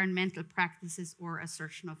maybe environmental practices or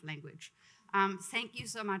assertion of language? Thank you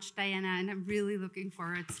so much, Diana, and I'm really looking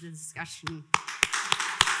forward to the discussion.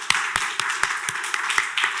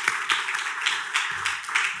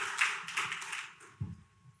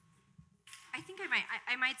 I think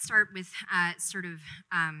I might start with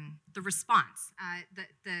the response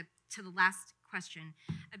to the last question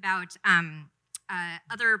about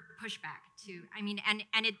other pushback to. I mean,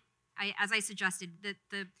 as I suggested,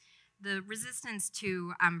 the resistance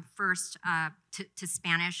to first to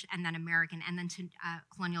Spanish and then American and then to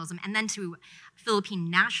colonialism and then to Philippine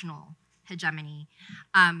national hegemony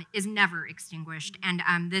is never extinguished,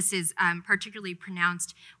 and this is particularly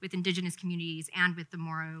pronounced with indigenous communities and with the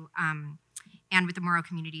Moro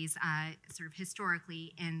communities, sort of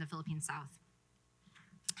historically in the Philippine South.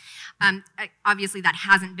 Obviously, that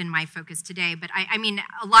hasn't been my focus today, but I mean,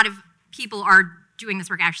 a lot of people are doing this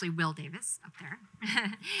work. Actually, Will Davis up there,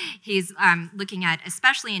 he's looking at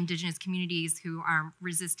especially indigenous communities who are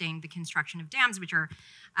resisting the construction of dams, which are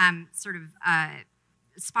sort of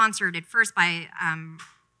sponsored at first by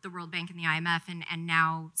the World Bank and the IMF, and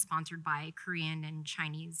now sponsored by Korean and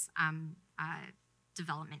Chinese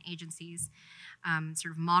development agencies,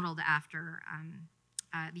 sort of modeled after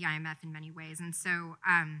the IMF in many ways. And so,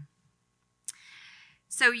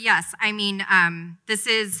 so yes, I mean, this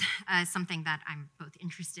is something that I'm both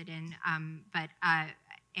interested in,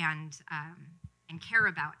 and care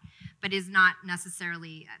about, but is not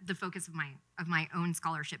necessarily the focus of my own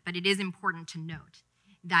scholarship. But it is important to note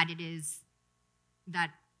that it is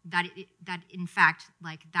that in fact,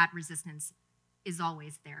 like, that resistance is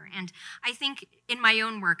always there. And I think in my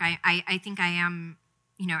own work, I think I am,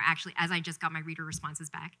 you know, actually, as I just got my reader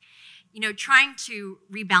responses back, you know, trying to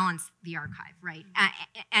rebalance the archive, right?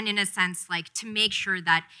 And in a sense, like, to make sure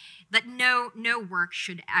that no work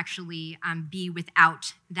should actually be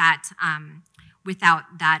without that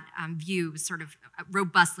view sort of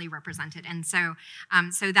robustly represented. And so,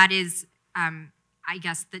 so that is, I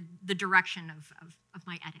guess, the direction of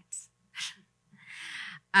my edits.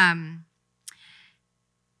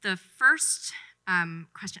 The first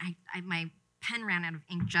question, my pen ran out of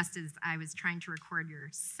ink just as I was trying to record your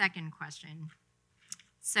second question.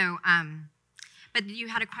 So, but you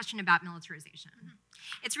had a question about militarization.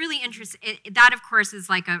 It's really interesting. That, of course, is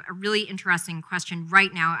like a really interesting question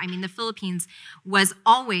right now. I mean, the Philippines was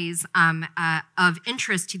always of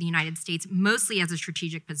interest to the United States, mostly as a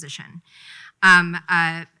strategic position,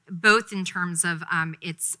 both in terms of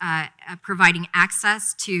its providing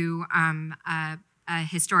access to a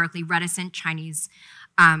historically reticent Chinese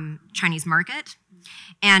market,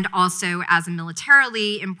 and also as a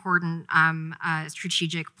militarily important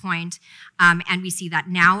strategic point. And we see that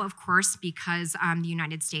now, of course, because the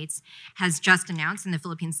United States has just announced, and the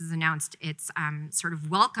Philippines has announced, its sort of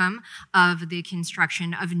welcome of the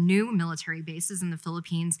construction of new military bases in the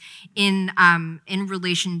Philippines in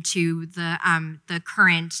relation to the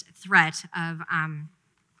current threat of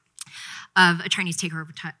a Chinese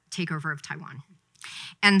takeover of Taiwan.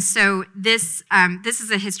 And so this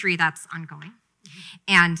is a history that's ongoing,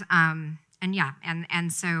 and so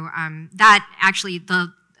that actually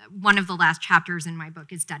one of the last chapters in my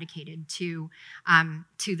book is dedicated to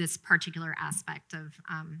this particular aspect of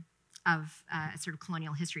sort of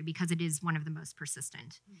colonial history, because it is one of the most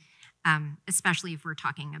persistent, especially if we're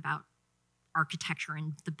talking about architecture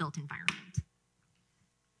and the built environment.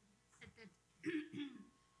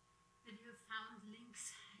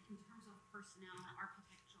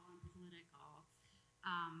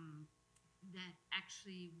 That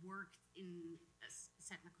actually worked in a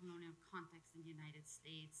set in a colonial context in the United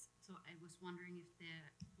States. So I was wondering if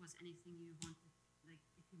there was anything you wanted, like,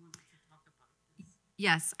 if you wanted to talk about this.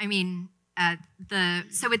 Yes, I mean,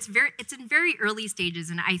 so it's in very early stages,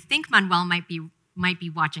 and I think Manuel might be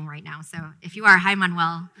watching right now. So if you are, hi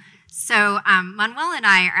Manuel. So Manuel and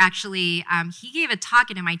I are actually, he gave a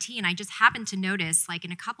talk at MIT, and I just happened to notice, like,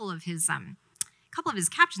 in a couple of his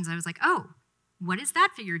captions, I was like, oh, what is that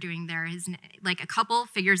figure doing there? Like, a couple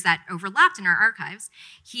figures that overlapped in our archives.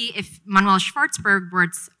 If Manuel Schwarzberg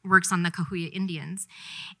works on the Cahuilla Indians,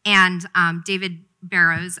 and David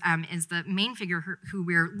Barrows is the main figure who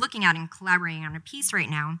we're looking at and collaborating on a piece right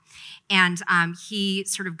now. And he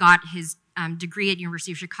sort of got his degree at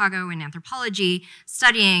University of Chicago in anthropology,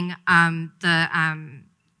 studying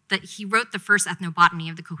that he wrote the first ethnobotany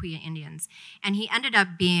of the Cahuilla Indians, and he ended up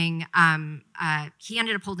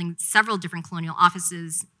holding several different colonial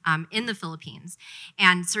offices in the Philippines,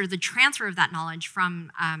 and sort of the transfer of that knowledge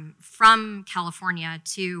from California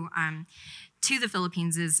to the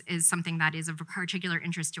Philippines is something that is of a particular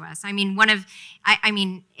interest to us. I mean,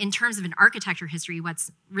 in terms of an architecture history,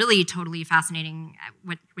 what's really totally fascinating,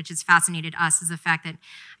 which has fascinated us, is the fact that,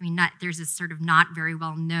 I mean, there's this sort of not very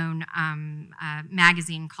well-known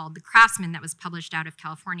magazine called The Craftsman that was published out of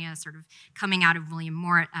California, sort of coming out of William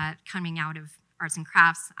Moore, coming out of Arts and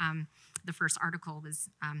Crafts. The first article was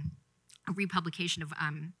a republication of,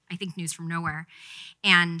 I think, News from Nowhere,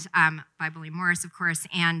 and by William Morris, of course,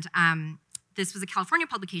 and this was a California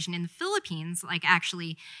publication. In the Philippines, like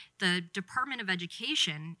actually, the Department of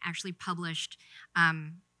Education actually published,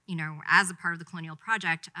 you know, as a part of the Colonial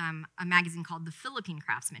Project, a magazine called The Philippine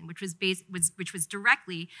Craftsman, which was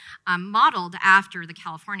directly modeled after the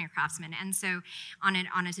California Craftsman. And so, on an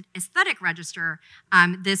aesthetic register,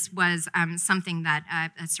 this was something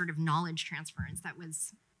that a sort of knowledge transference that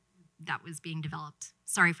was being developed.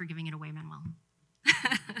 Sorry for giving it away, Manuel.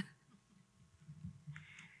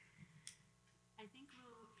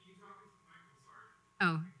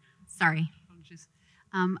 Oh, sorry.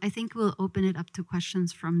 I think we'll open it up to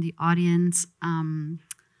questions from the audience.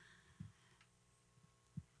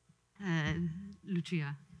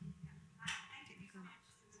 Lucia.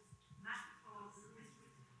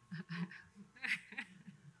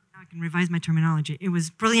 I can revise my terminology. It was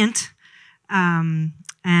brilliant, and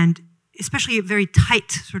especially a very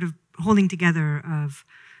tight sort of holding together of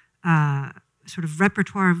sort of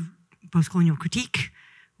repertoire of post-colonial critique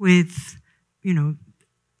with, you know,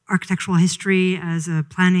 architectural history as a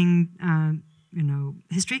planning, you know,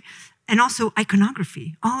 history, and also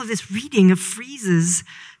iconography. All of this reading of friezes.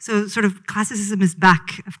 So sort of classicism is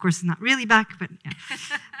back. Of course, it's not really back, but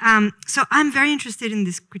yeah. So I'm very interested in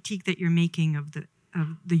this critique that you're making of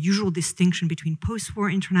the usual distinction between post-war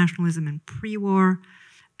internationalism and pre-war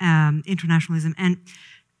internationalism. And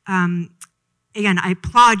again, I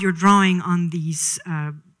applaud your drawing on these,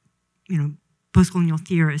 you know, post-colonial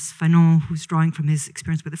theorist, Fanon, who's drawing from his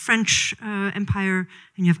experience with the French Empire,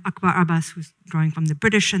 and you have Akbar Abbas, who's drawing from the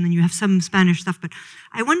British, and then you have some Spanish stuff. But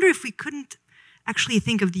I wonder if we couldn't actually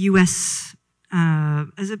think of the US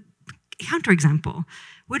as a counterexample.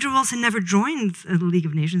 Woodrow Wilson never joined the League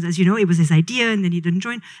of Nations. As you know, it was his idea, and then he didn't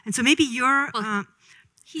join. And so maybe you're... Well,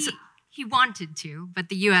 he wanted to, but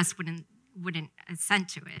the US wouldn't assent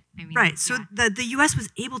to it. I mean, right, so the US was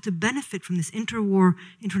able to benefit from this interwar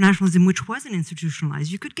internationalism, which wasn't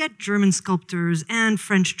institutionalized. You could get German sculptors and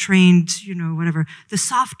French trained, you know, whatever. The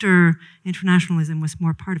softer internationalism was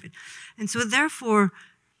more part of it. And so therefore,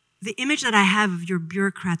 the image that I have of your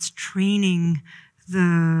bureaucrats training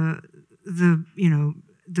the you know,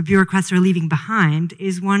 the bureaucrats are leaving behind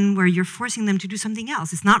is one where you're forcing them to do something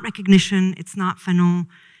else. It's not recognition, it's not Fanon,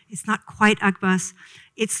 it's not quite Akbas.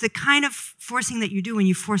 It's the kind of forcing that you do when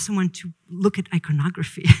you force someone to look at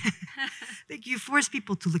iconography. Like you force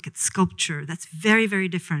people to look at sculpture. That's very, very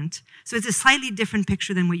different. So it's a slightly different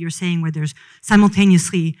picture than what you're saying, where there's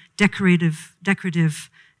simultaneously decorative,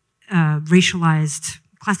 racialized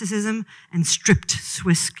classicism and stripped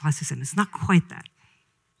Swiss classicism. It's not quite that.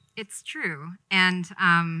 It's true. And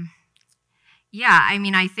yeah, I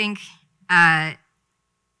mean, I think, and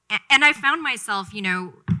I found myself, you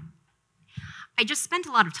know, I just spent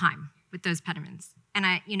a lot of time with those pediments, and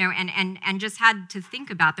I, you know, and just had to think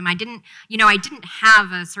about them. I didn't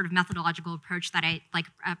have a sort of methodological approach that I like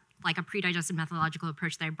a pre-digested methodological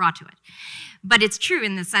approach that I brought to it. But it's true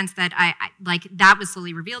in the sense that I like that was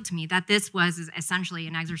slowly revealed to me that this was essentially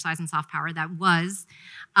an exercise in soft power that was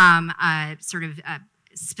sort of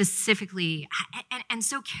specifically and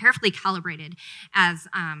so carefully calibrated as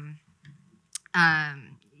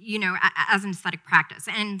you know, as an aesthetic practice.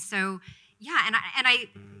 And so, yeah, and I,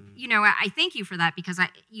 you know, I thank you for that, because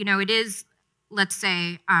you know, it is, let's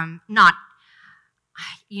say, not,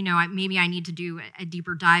 you know, maybe I need to do a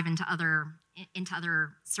deeper dive into other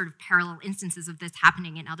sort of parallel instances of this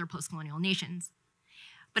happening in other post-colonial nations.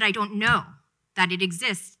 But I don't know that it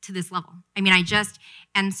exists to this level. I mean,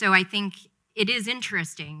 and so I think it is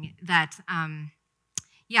interesting that,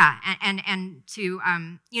 yeah, and to,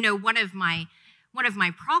 you know, one of my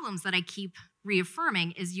problems that I keep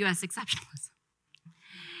reaffirming is U.S. exceptionalism.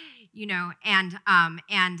 You know, and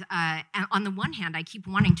on the one hand, I keep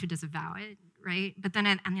wanting to disavow it, right? But then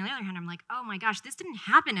on the other hand, I'm like, oh my gosh, this didn't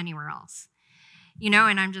happen anywhere else. You know,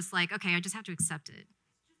 and I'm just like, okay, I just have to accept it.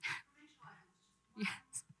 Yes.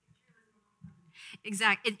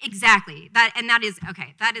 Exactly. That is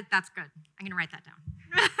okay. That's good. I'm gonna write that down.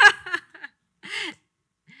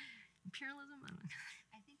 Imperialism.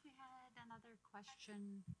 I think we had another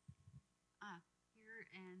question here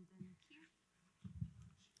and then here.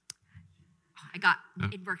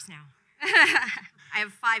 It works now. I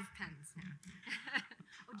have 5 pens now.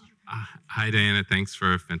 Hi, Diana. Thanks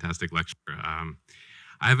for a fantastic lecture.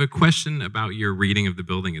 I have a question about your reading of the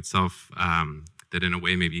building itself that in a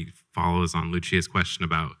way maybe follows on Lucia's question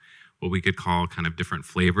about what we could call kind of different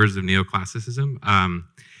flavors of neoclassicism.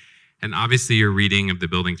 And obviously your reading of the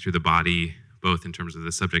building through the body, both in terms of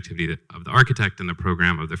the subjectivity of the architect and the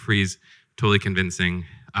program of the frieze, totally convincing.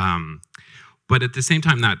 But at the same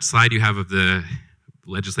time, that slide you have of the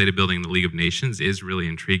legislative building in the League of Nations is really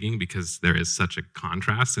intriguing because there is such a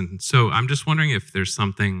contrast. And so I'm just wondering if there's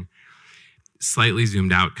something slightly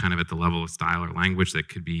zoomed out kind of at the level of style or language that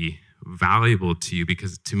could be valuable to you,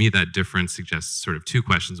 because to me that difference suggests sort of two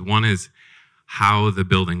questions. One is how the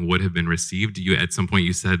building would have been received. You, at some point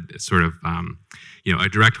you said sort of, a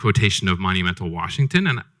direct quotation of monumental Washington,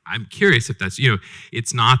 and I'm curious if that's,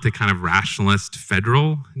 it's not the kind of rationalist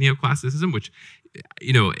federal neoclassicism, which,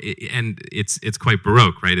 and it's quite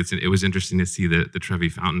Baroque, right? It was interesting to see the Trevi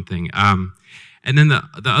Fountain thing. And then the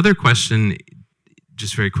other question,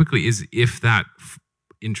 just very quickly, is if that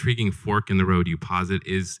intriguing fork in the road you posit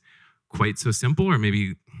is quite so simple, or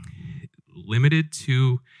maybe limited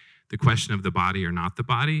to the question of the body or not the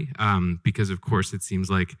body, because of course it seems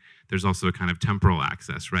like there's also a kind of temporal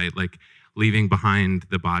access, right? Like leaving behind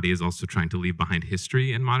the body is also trying to leave behind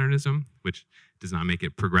history in modernism, which does not make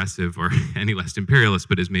it progressive or any less imperialist,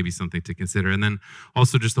 but is maybe something to consider. And then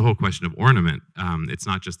also just the whole question of ornament. It's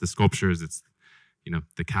not just the sculptures, it's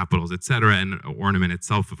the capitals, et cetera, and ornament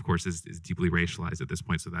itself, of course, is deeply racialized at this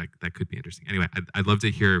point, so that could be interesting. Anyway, I'd love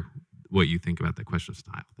to hear what you think about the question of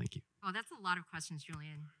style. Thank you. Oh, that's a lot of questions,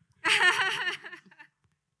 Julian.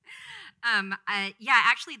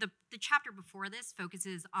 Actually, the chapter before this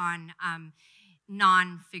focuses on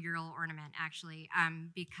non-figural ornament, actually,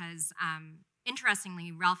 because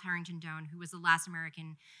interestingly, Ralph Harrington Doane, who was the last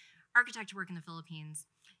American architect to work in the Philippines,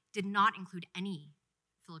 did not include any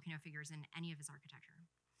Filipino figures in any of his architecture.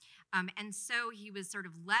 And so he was sort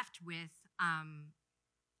of left with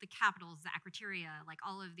the capitals, the acroteria, like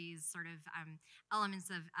all of these sort of elements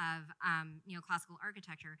of neoclassical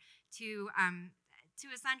architecture to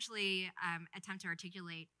essentially attempt to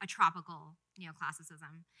articulate a tropical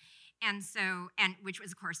neoclassicism, and which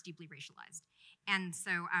was of course deeply racialized, and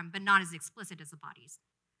so but not as explicit as the bodies.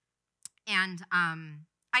 And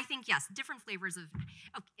I think yes, different flavors of.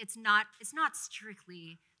 It's not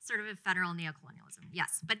strictly sort of a federal neocolonialism,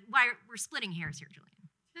 yes, but why we're splitting hairs here, Julian.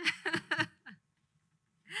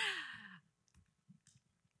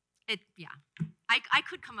 I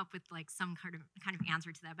could come up with like some kind of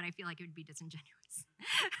answer to that, but I feel like it would be disingenuous.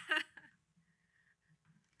 There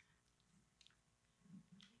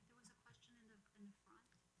was a question in the front.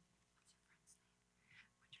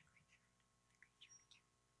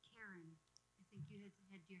 Karen, I think you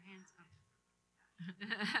had your hands up.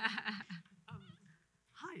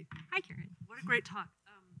 Hi. Hi, Karen. What a great talk.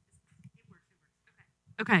 It works.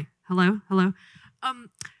 Okay. Hello.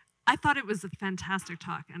 I thought it was a fantastic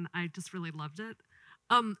talk, and I just really loved it.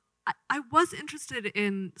 I was interested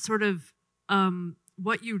in sort of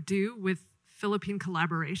what you do with Philippine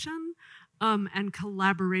collaboration and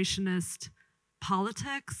collaborationist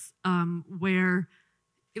politics, where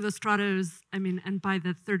ilustrados, and by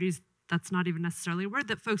the 30s, that's not even necessarily a word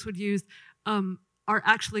that folks would use, are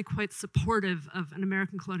actually quite supportive of an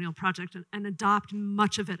American colonial project and adopt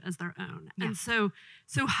much of it as their own. Yeah. And so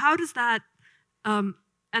how does that,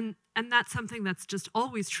 and that's something that's just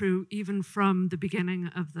always true, even from the beginning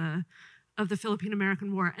of the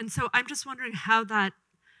Philippine-American War. And so I'm just wondering how that,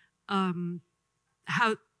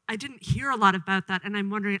 how I didn't hear a lot about that, and I'm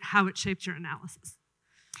wondering how it shaped your analysis.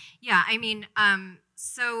 Yeah, I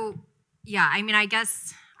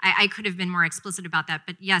guess I could have been more explicit about that,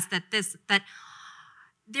 but yes, that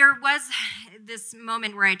there was this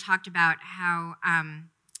moment where I talked about how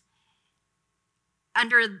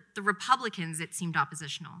under the Republicans it seemed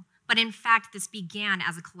oppositional, but in fact this began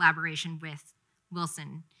as a collaboration with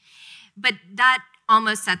Wilson. But that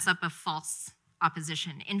almost sets up a false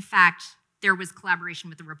opposition. In fact, there was collaboration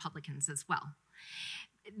with the Republicans as well.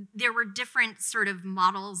 There were different sort of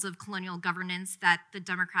models of colonial governance that the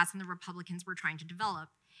Democrats and the Republicans were trying to develop.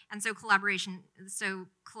 And so collaboration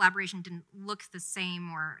didn't look the same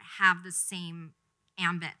or have the same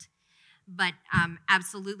ambit. But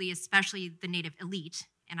absolutely, especially the Native elite,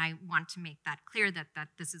 and I want to make that clear that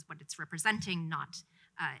this is what it's representing, not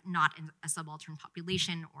a subaltern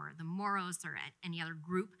population or the Moros or any other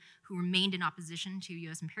group who remained in opposition to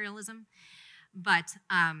U.S. imperialism. But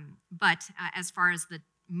as far as the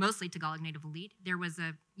mostly Tagalog Native elite, there was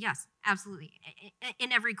yes, absolutely,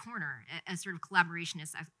 in every corner, a sort of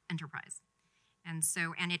collaborationist enterprise. And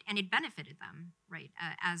so, and it benefited them, right,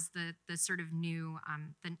 as the sort of new,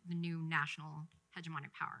 the new national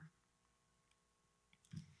hegemonic power.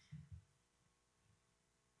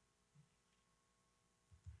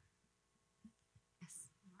 Yes,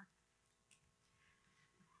 Mark.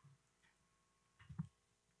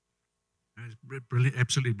 It's brilliant,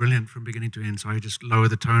 absolutely brilliant from beginning to end. So I just lower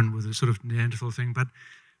the tone with a sort of Neanderthal thing, but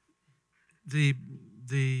it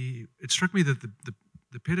struck me that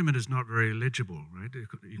the pediment is not very legible, right?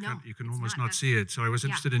 You can almost not see it. So I was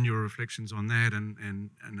interested in your reflections on that, and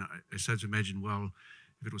I started to imagine, well,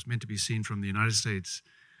 if it was meant to be seen from the United States,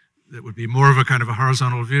 that would be more of a kind of a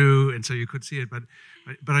horizontal view, and so you could see it. But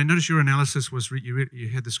I noticed your analysis was you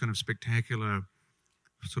had this kind of spectacular,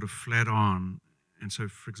 sort of flat on. And so,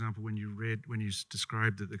 for example, when you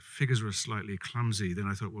described that the figures were slightly clumsy, then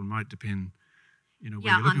I thought, well, it might depend, where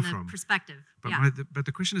you're looking from. On the perspective. But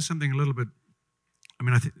the question is something a little bit. I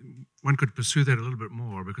mean, I think one could pursue that a little bit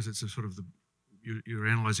more, because it's a sort of you're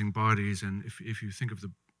analyzing bodies, and if you think of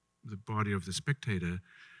the body of the spectator,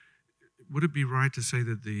 would it be right to say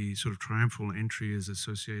that the sort of triumphal entry is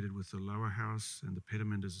associated with the lower house and the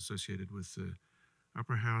pediment is associated with the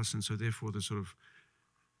upper house, and so therefore the sort of,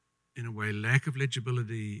 in a way, lack of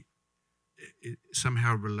legibility it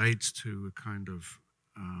somehow relates to a kind of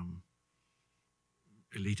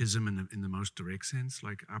elitism in the most direct sense?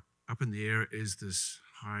 Like up in the air is this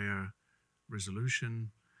higher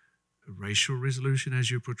resolution, racial resolution as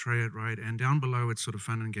you portray it, right? And down below it's sort of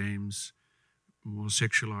fun and games, more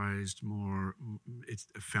sexualized, it's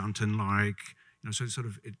a fountain-like, so it's sort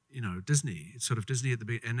of, Disney. It's sort of Disney at the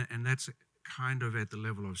beginning, and that's kind of at the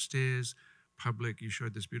level of stairs, public. You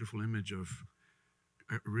showed this beautiful image of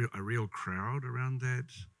a real crowd around that,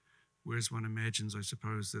 whereas one imagines, I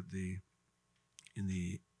suppose, that in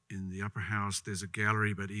the upper house there's a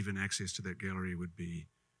gallery, but even access to that gallery would be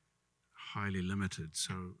highly limited.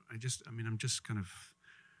 So I'm just kind of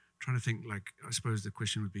trying to think, like, I suppose the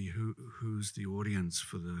question would be who's the audience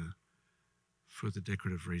for the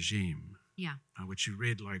decorative regime? Yeah. Which you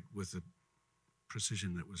read like with a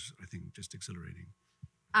precision that was, I think, just exhilarating.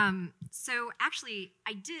 So actually,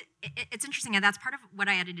 it's interesting, and that's part of what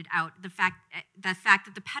I edited out, the fact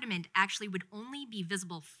that the pediment actually would only be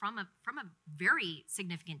visible from a very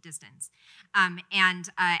significant distance.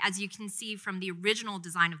 As you can see from the original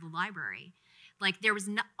design of the library, like there was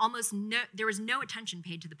no attention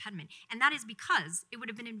paid to the pediment, and that is because it would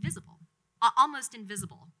have been invisible, almost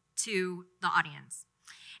invisible to the audience.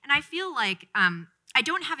 And I feel like I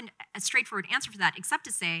don't have a straightforward answer for that, except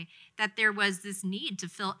to say that there was this need to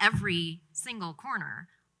fill every single corner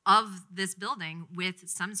of this building with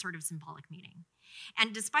some sort of symbolic meaning.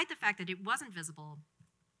 And despite the fact that it wasn't visible,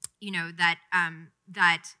 that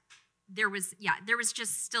there was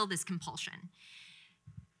just still this compulsion,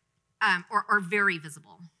 or very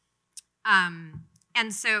visible.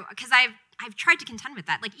 And so, because I've tried to contend with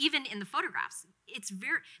that, like even in the photographs,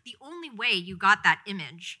 the only way you got that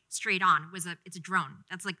image straight on was it's a drone.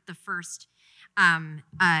 That's like the first, and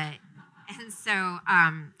so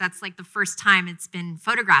that's like the first time it's been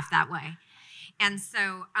photographed that way. And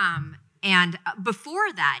so,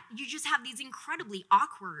 before that, you just have these incredibly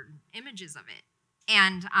awkward images of it.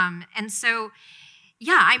 And so,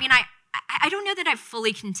 yeah, I mean, I don't know that I've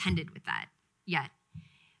fully contended with that yet.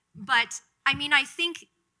 But I mean, I think,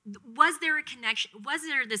 was there a connection? Was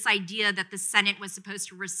there this idea that the Senate was supposed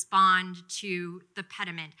to respond to the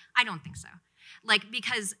pediment? I don't think so. Like,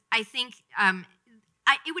 because I think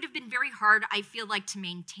it would have been very hard, I feel like, to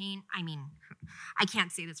maintain, I mean, I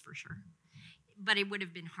can't say this for sure, but it would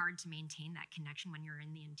have been hard to maintain that connection when you're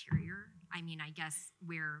in the interior. I mean, I guess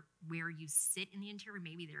where you sit in the interior,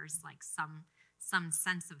 maybe there's like some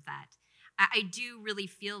sense of that. I do really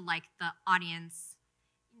feel like the audience,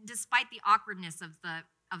 despite the awkwardness of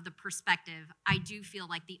the perspective, I do feel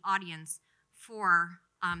like the audience for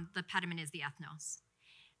the pediment is the ethnos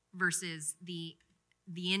versus the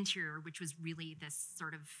interior, which was really this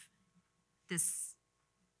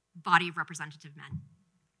body of representative men.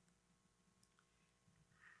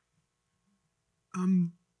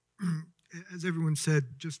 As everyone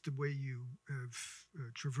said, just the way you have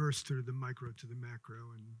traversed through the micro to the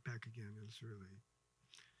macro and back again is really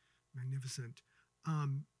magnificent. I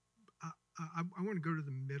want to go to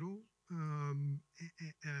the middle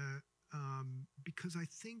because I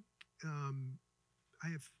think I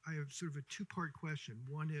have sort of a two-part question.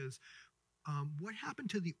 One is, what happened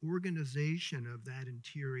to the organization of that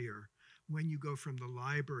interior when you go from the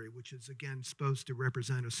library, which is again supposed to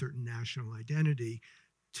represent a certain national identity,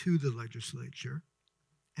 to the legislature?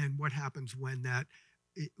 And what happens when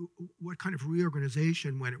what kind of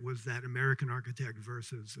reorganization when it was that American architect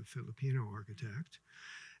versus a Filipino architect?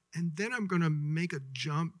 And then I'm going to make a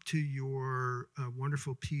jump to your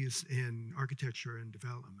wonderful piece in Architecture and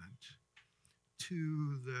Development,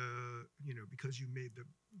 to because you made the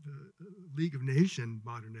League of Nations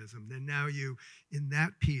modernism. Then now in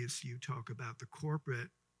that piece, you talk about the corporate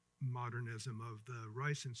modernism of the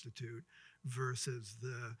Rice Institute versus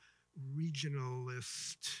the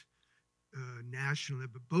regionalist national,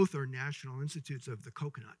 but both are national institutes of the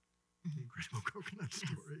coconut The Incredible Coconut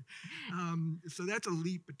Story. So that's a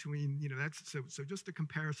leap between, that's so just a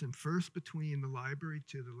comparison first between the library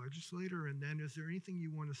to the legislator, and then is there anything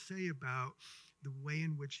you want to say about the way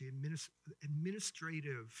in which the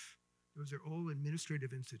administrative, those are all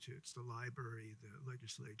administrative institutes, the library, the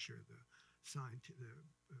legislature, the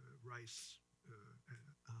rice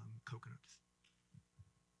coconuts.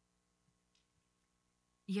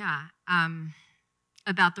 Yeah,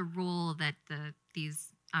 about the role that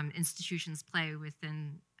these institutions play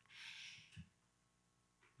within.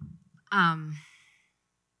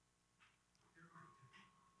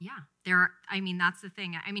 Yeah, that's the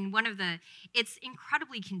thing. It's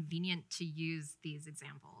incredibly convenient to use these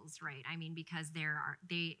examples, right? Because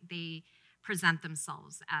they present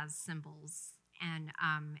themselves as symbols and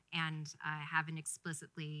have an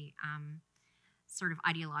explicitly sort of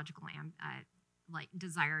ideological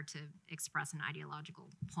desire to express an ideological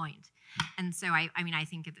point. And so I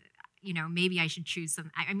think maybe I should choose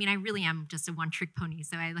some. I really am just a one-trick pony,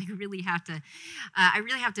 so I really have to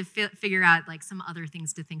figure out some other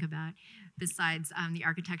things to think about besides the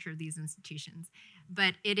architecture of these institutions.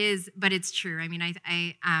 But it's true.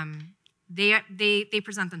 They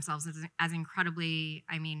present themselves as incredibly.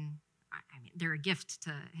 They're a gift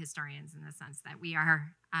to historians in the sense that we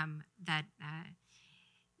are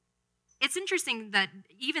it's interesting that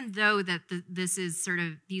even though that these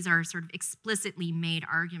are sort of explicitly made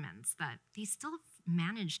arguments, that they still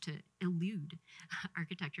manage to elude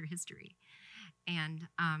architecture history, and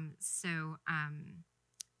so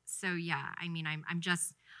yeah. I'm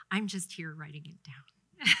just here writing it down.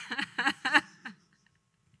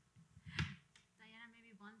 Diana,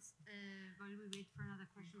 maybe once while we wait for another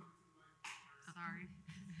question. Sorry.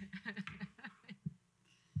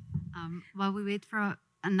 While we wait for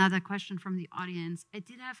another question from the audience, I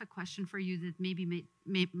did have a question for you that maybe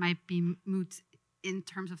might be moot in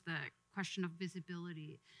terms of the question of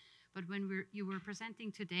visibility. But when you were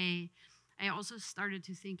presenting today, I also started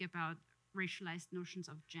to think about racialized notions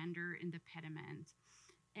of gender in the pediment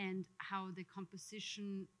and how the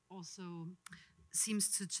composition also seems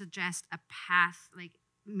to suggest a path,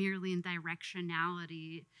 merely in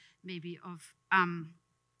directionality, maybe of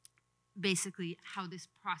basically how this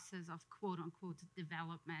process of quote-unquote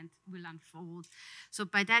development will unfold. So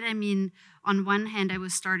by that I mean, on one hand, I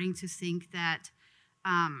was starting to think that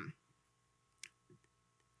I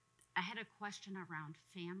had a question around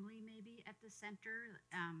family maybe at the center,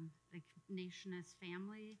 nation as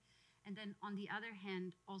family. And then on the other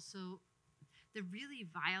hand, also the really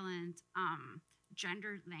violent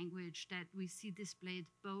gender language that we see displayed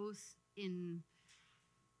both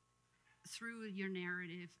through your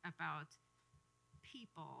narrative about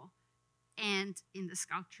people and in the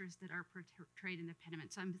sculptures that are portrayed in the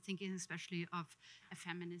pediment. So I'm thinking especially of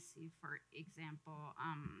effeminacy, for example.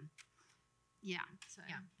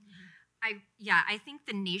 I think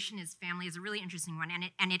the nation as family is a really interesting one,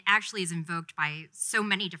 and it actually is invoked by so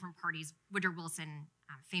many different parties. Woodrow Wilson,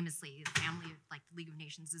 famously, the family of the League of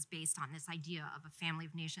Nations is based on this idea of a family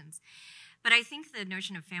of nations. But I think the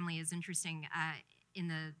notion of family is interesting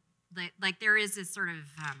there is this sort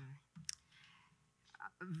of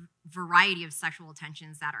variety of sexual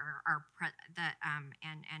tensions that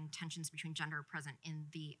and tensions between gender are present in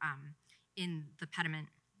the pediment.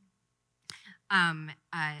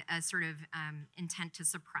 A sort of intent to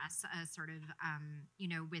suppress, a sort of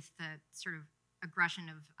with the sort of aggression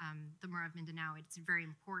of the Moor of Mindanao, it's very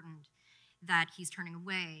important that he's turning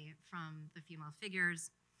away from the female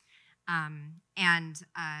figures,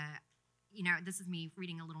 this is me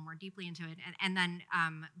reading a little more deeply into it, and then,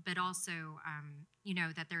 but also,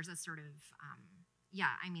 that there's a sort of,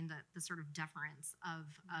 the sort of deference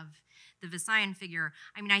of the Visayan figure.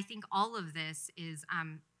 I think all of this is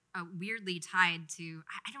weirdly tied to,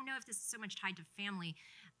 I don't know if this is so much tied to family,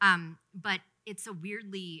 but it's a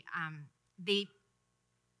weirdly,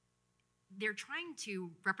 they're trying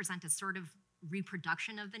to represent a sort of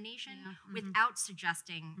reproduction of the nation without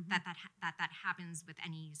suggesting that happens with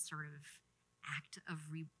any sort of act of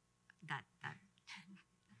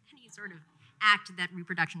any sort of act that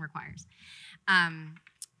reproduction requires, and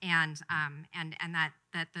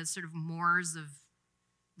that the sort of mores of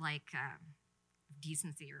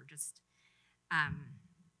decency or just an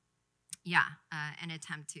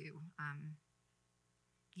attempt to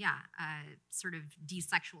sort of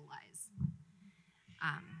desexualize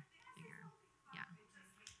figure.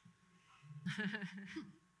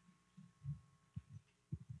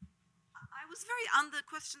 I was on the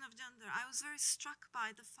question of gender, I was very struck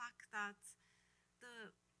by the fact that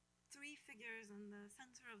the three figures in the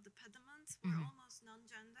center of the pediment were almost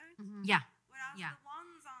non-gendered. Yeah. Whereas Whereas Yeah. the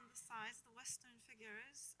ones on the sides, the Western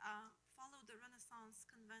figures, follow the Renaissance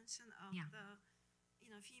convention of Yeah. the,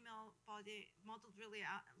 female body modeled really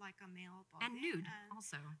like a male body. And nude and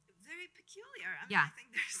also. very peculiar. I mean, Yeah. I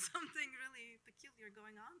think there's something really peculiar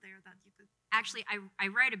going on there that you could. Actually, I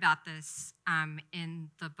write about this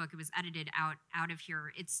in the book. It was edited out of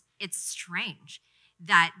here. It's strange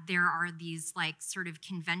that there are these like sort of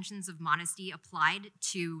conventions of modesty applied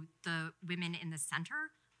to the women in the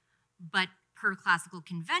center, but per classical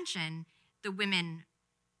convention, the women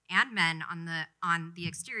and men on the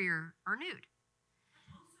exterior are nude.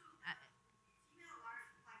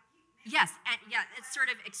 Yes, and yeah, it's sort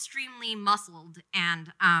of extremely muscled,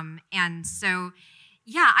 and so,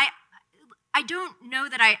 yeah, I don't know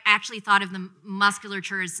that I actually thought of the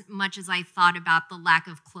musculature as much as I thought about the lack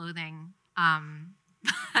of clothing,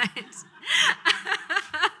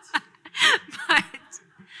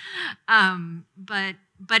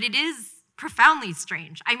 but it is profoundly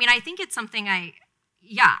strange. I mean, I think it's something I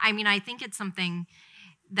think it's something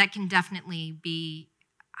that can definitely be.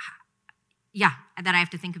 Yeah, that I have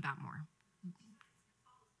to think about more.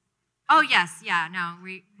 Oh yes, yeah, no,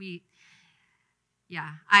 we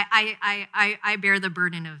yeah, I bear the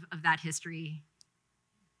burden of that history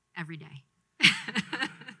every day.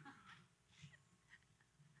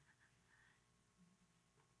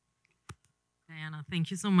 Diana,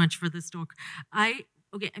 thank you so much for this talk. I'm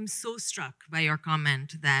so struck by your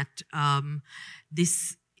comment that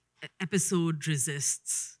this episode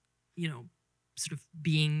resists, sort of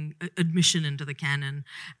being admission into the canon.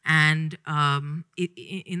 And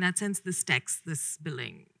in that sense, this text, this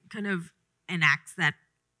billing, kind of enacts that,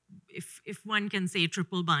 if one can say,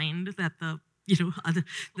 triple bind that the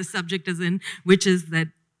subject is in, which is that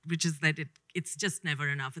it's just never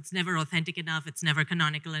enough. It's never authentic enough. It's never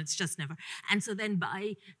canonical. And it's just never. And so then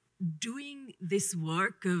by doing this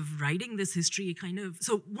work of writing this history,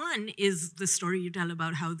 so one is the story you tell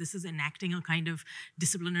about how this is enacting a kind of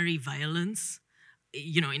disciplinary violence,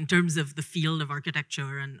 in terms of the field of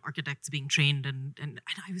architecture and architects being trained, and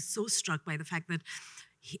I was so struck by the fact that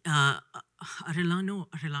Arellano,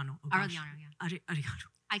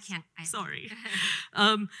 I can't. Sorry.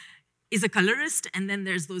 Is a colorist, and then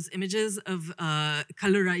there's those images of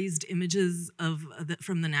colorized images of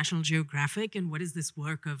from the National Geographic, and what is this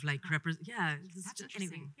work of like yeah,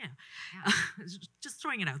 anyway, yeah. Just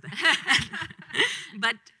throwing it out there.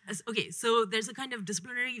 But okay, so there's a kind of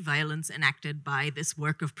disciplinary violence enacted by this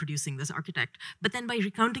work of producing this architect, but then by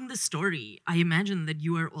recounting the story, I imagine that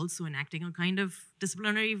you are also enacting a kind of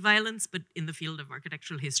disciplinary violence, but in the field of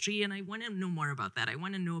architectural history, and I want to know more about that. I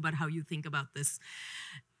want to know about how you think about this,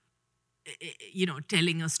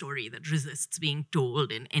 telling a story that resists being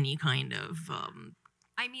told in any kind of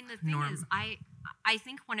I mean, the thing norm. is, I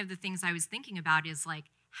think one of the things I was thinking about is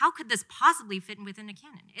like, how could this possibly fit within a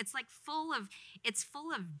canon? It's like full of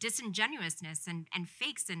disingenuousness and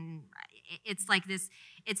fakes, and it's like this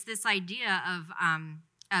idea of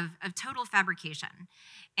total fabrication,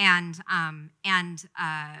 and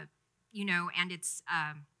it's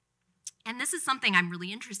and this is something I'm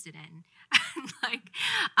really interested in.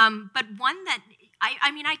 But one that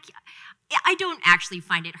I don't actually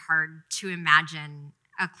find it hard to imagine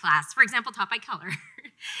a class, for example, taught by color,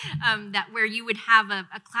 that where you would have a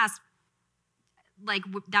class like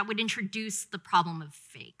that would introduce the problem of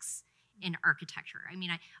fakes in architecture. I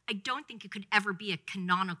mean, I don't think it could ever be a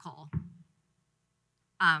canonical.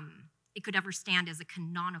 It could ever stand as a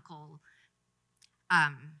canonical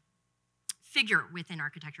figure within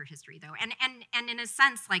architecture history, though, and in a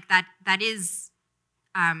sense, like that is,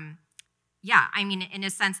 yeah. I mean, in a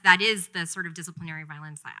sense, that is the sort of disciplinary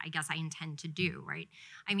violence I guess I intend to do, right?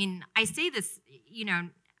 I mean, I say this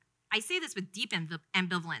with deep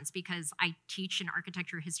ambivalence because I teach an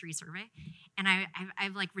architecture history survey, and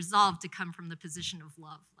I've like resolved to come from the position of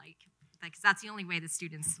love, like because that's the only way the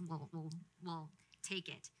students will take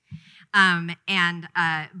it, but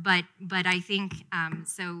I think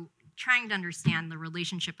so. Trying to understand the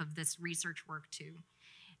relationship of this research work to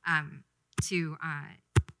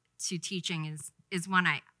teaching is one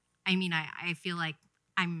I feel like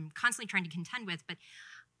I'm constantly trying to contend with, but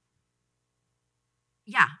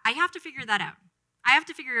yeah, I have to figure that out. I have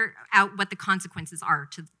to figure out what the consequences are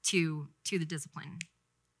to the discipline,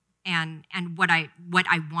 and what I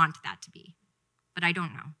want that to be, but I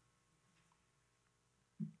don't know.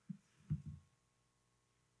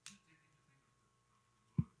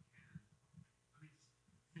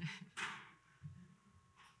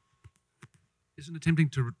 Isn't it tempting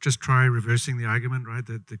to just try reversing the argument, right?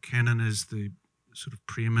 That the canon is the sort of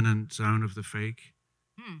preeminent zone of the fake.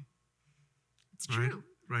 It's right? true.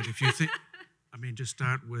 Right. If you think, I mean, just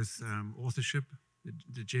start with authorship,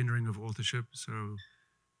 the gendering of authorship. So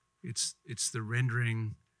it's the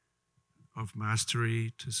rendering of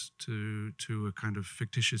mastery to a kind of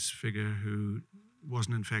fictitious figure who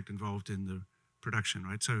wasn't in fact involved in the production,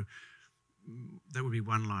 right? So that would be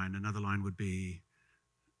one line. Another line would be,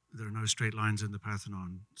 there are no straight lines in the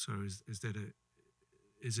Parthenon. So is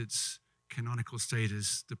its canonical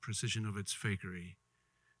status the precision of its fakery,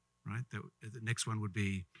 right? The next one would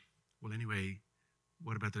be, well, anyway,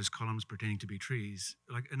 what about those columns pretending to be trees?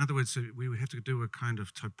 Like, in other words, so we would have to do a kind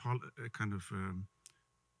of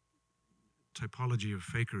typology of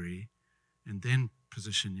fakery, and then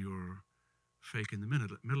position your fake in the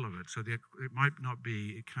middle of it. So it might not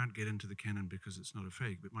be, it can't get into the canon because it's not a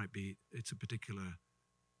fake, but it might be, it's a particular,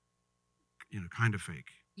 kind of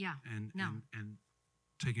fake. Yeah. And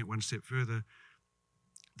taking it one step further,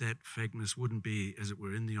 that fakeness wouldn't be, as it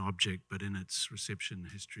were, in the object, but in its reception,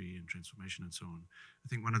 history, and transformation, and so on. I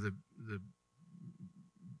think one of the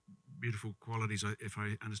beautiful qualities, if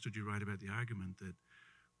I understood you right about the argument, that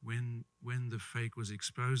when the fake was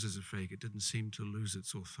exposed as a fake, it didn't seem to lose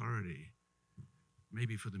its authority.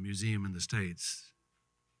 Maybe for the museum in the States,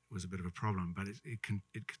 it was a bit of a problem, but it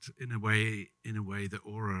in a way, the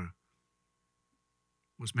aura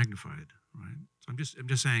was magnified, right? So I'm just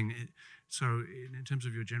saying. So in terms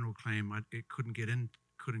of your general claim, it couldn't get in.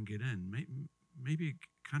 Maybe it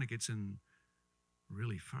kind of gets in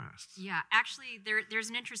really fast. Yeah, actually, there's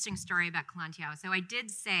an interesting story about Kalantiao. So I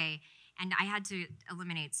did say, and I had to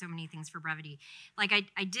eliminate so many things for brevity. Like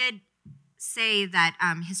I did say that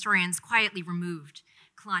historians quietly removed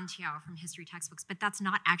Kalantiao from history textbooks, but that's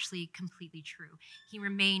not actually completely true. He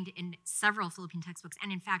remained in several Philippine textbooks,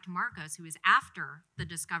 and in fact, Marcos, who is after the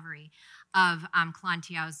discovery of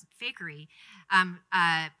Kalantiao's fakery,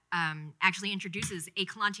 actually introduces a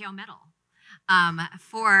Kalantiao medal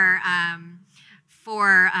for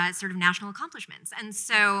sort of national accomplishments. And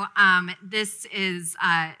so this is,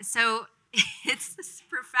 so it's this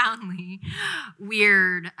profoundly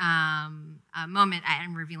weird moment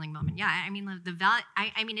and revealing moment. Yeah, I mean,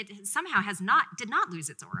 it somehow did not lose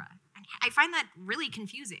its aura. I find that really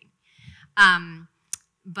confusing.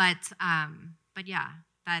 But yeah,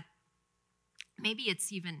 that maybe it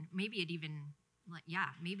even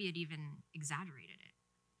exaggerated it.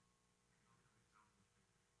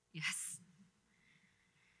 Yes.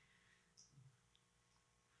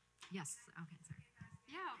 Yes. Okay. Sorry.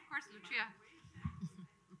 Yeah, of course, Lucia.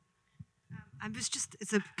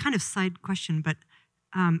 It's a kind of side question, but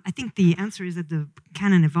I think the answer is that the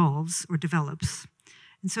canon evolves or develops.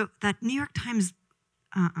 And so that New York Times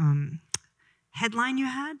headline you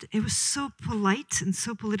had, it was so polite and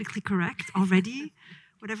so politically correct already.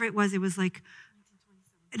 Whatever it was like,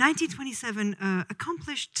 1927,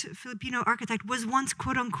 accomplished Filipino architect was once,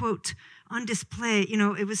 quote unquote, on display.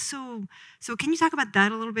 It was so can you talk about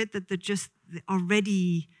that a little bit, that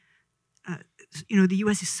already, the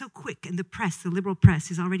US is so quick, and the liberal press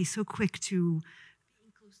is already so quick to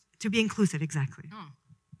be inclusive, exactly.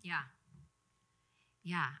 Yeah.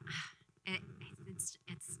 Yeah.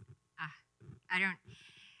 I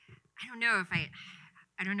don't know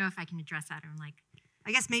if I can address that. I'm like,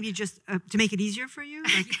 I guess maybe just to make it easier for you,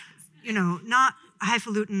 like, yes. Not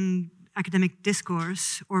highfalutin academic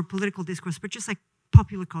discourse or political discourse, but just like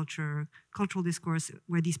popular culture, cultural discourse,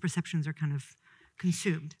 where these perceptions are kind of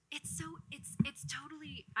consumed. It's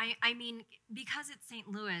totally. I mean, because it's St.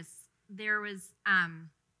 Louis, there was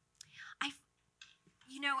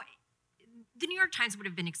the New York Times would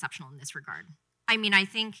have been exceptional in this regard. I mean, I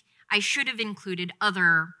think I should have included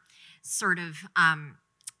other sort of.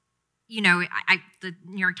 The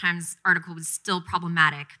New York Times article was still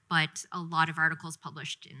problematic, but a lot of articles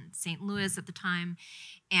published in St. Louis at the time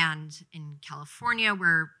and in California,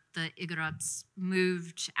 where the Igorots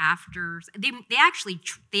moved after, they actually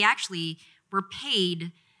were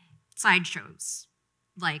paid sideshows,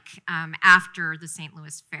 like after the St.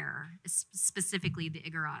 Louis Fair, specifically the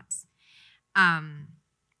Igorots.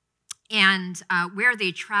 And where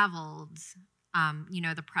they traveled,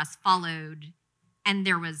 the press followed, and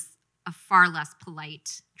there was a far less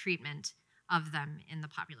polite treatment of them in the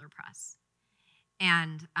popular press.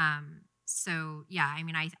 And so, yeah, I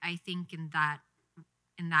mean, I think in that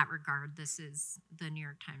regard, this is the New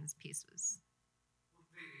York Times piece was.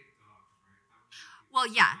 Well,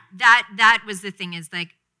 yeah, that was the thing, is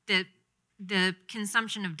like the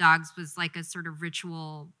consumption of dogs was like a sort of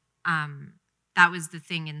ritual. That was the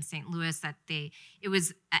thing in St. Louis, that it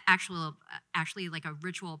was actually like a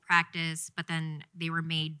ritual practice, but then they were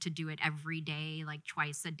made to do it every day, like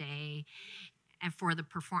twice a day, and for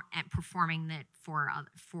performing that for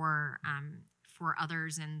for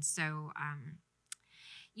others. And so,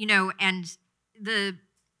 you know, and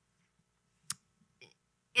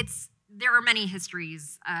there are many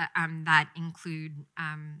histories that include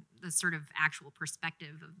the sort of actual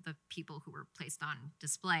perspective of the people who were placed on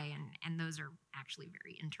display, and those are actually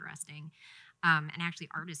very interesting. And actually,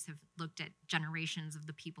 artists have looked at generations of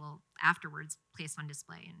the people afterwards placed on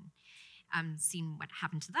display and seen what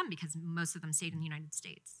happened to them, because most of them stayed in the United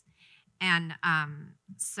States. And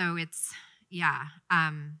so it's, yeah.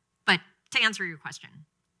 But to answer your question,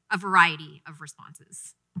 a variety of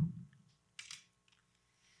responses.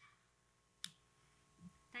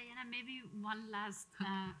 Diana, maybe one last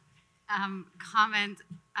comment.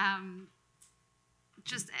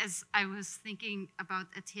 Just as I was thinking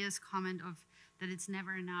about Atia's comment of that it's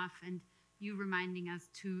never enough, and you reminding us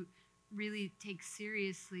to really take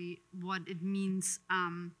seriously what it means,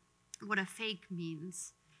 what a fake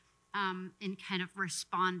means, in kind of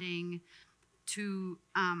responding to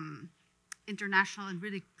international and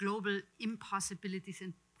really global impossibilities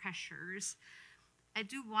and pressures. I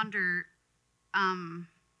do wonder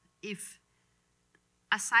if,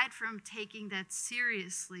 aside from taking that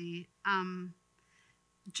seriously,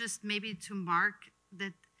 just maybe to mark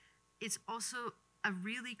that it's also a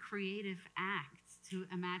really creative act to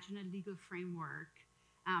imagine a legal framework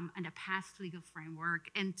and a past legal framework,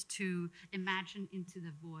 and to imagine into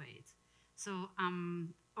the void. So,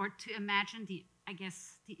 or to imagine the, I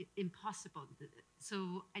guess, the impossible.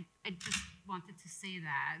 So I just wanted to say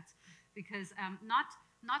that, because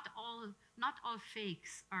not all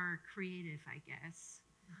fakes are creative, I guess.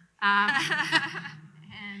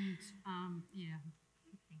 And yeah.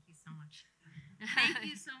 Thank you so much. Thank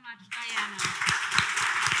you so much, Diana.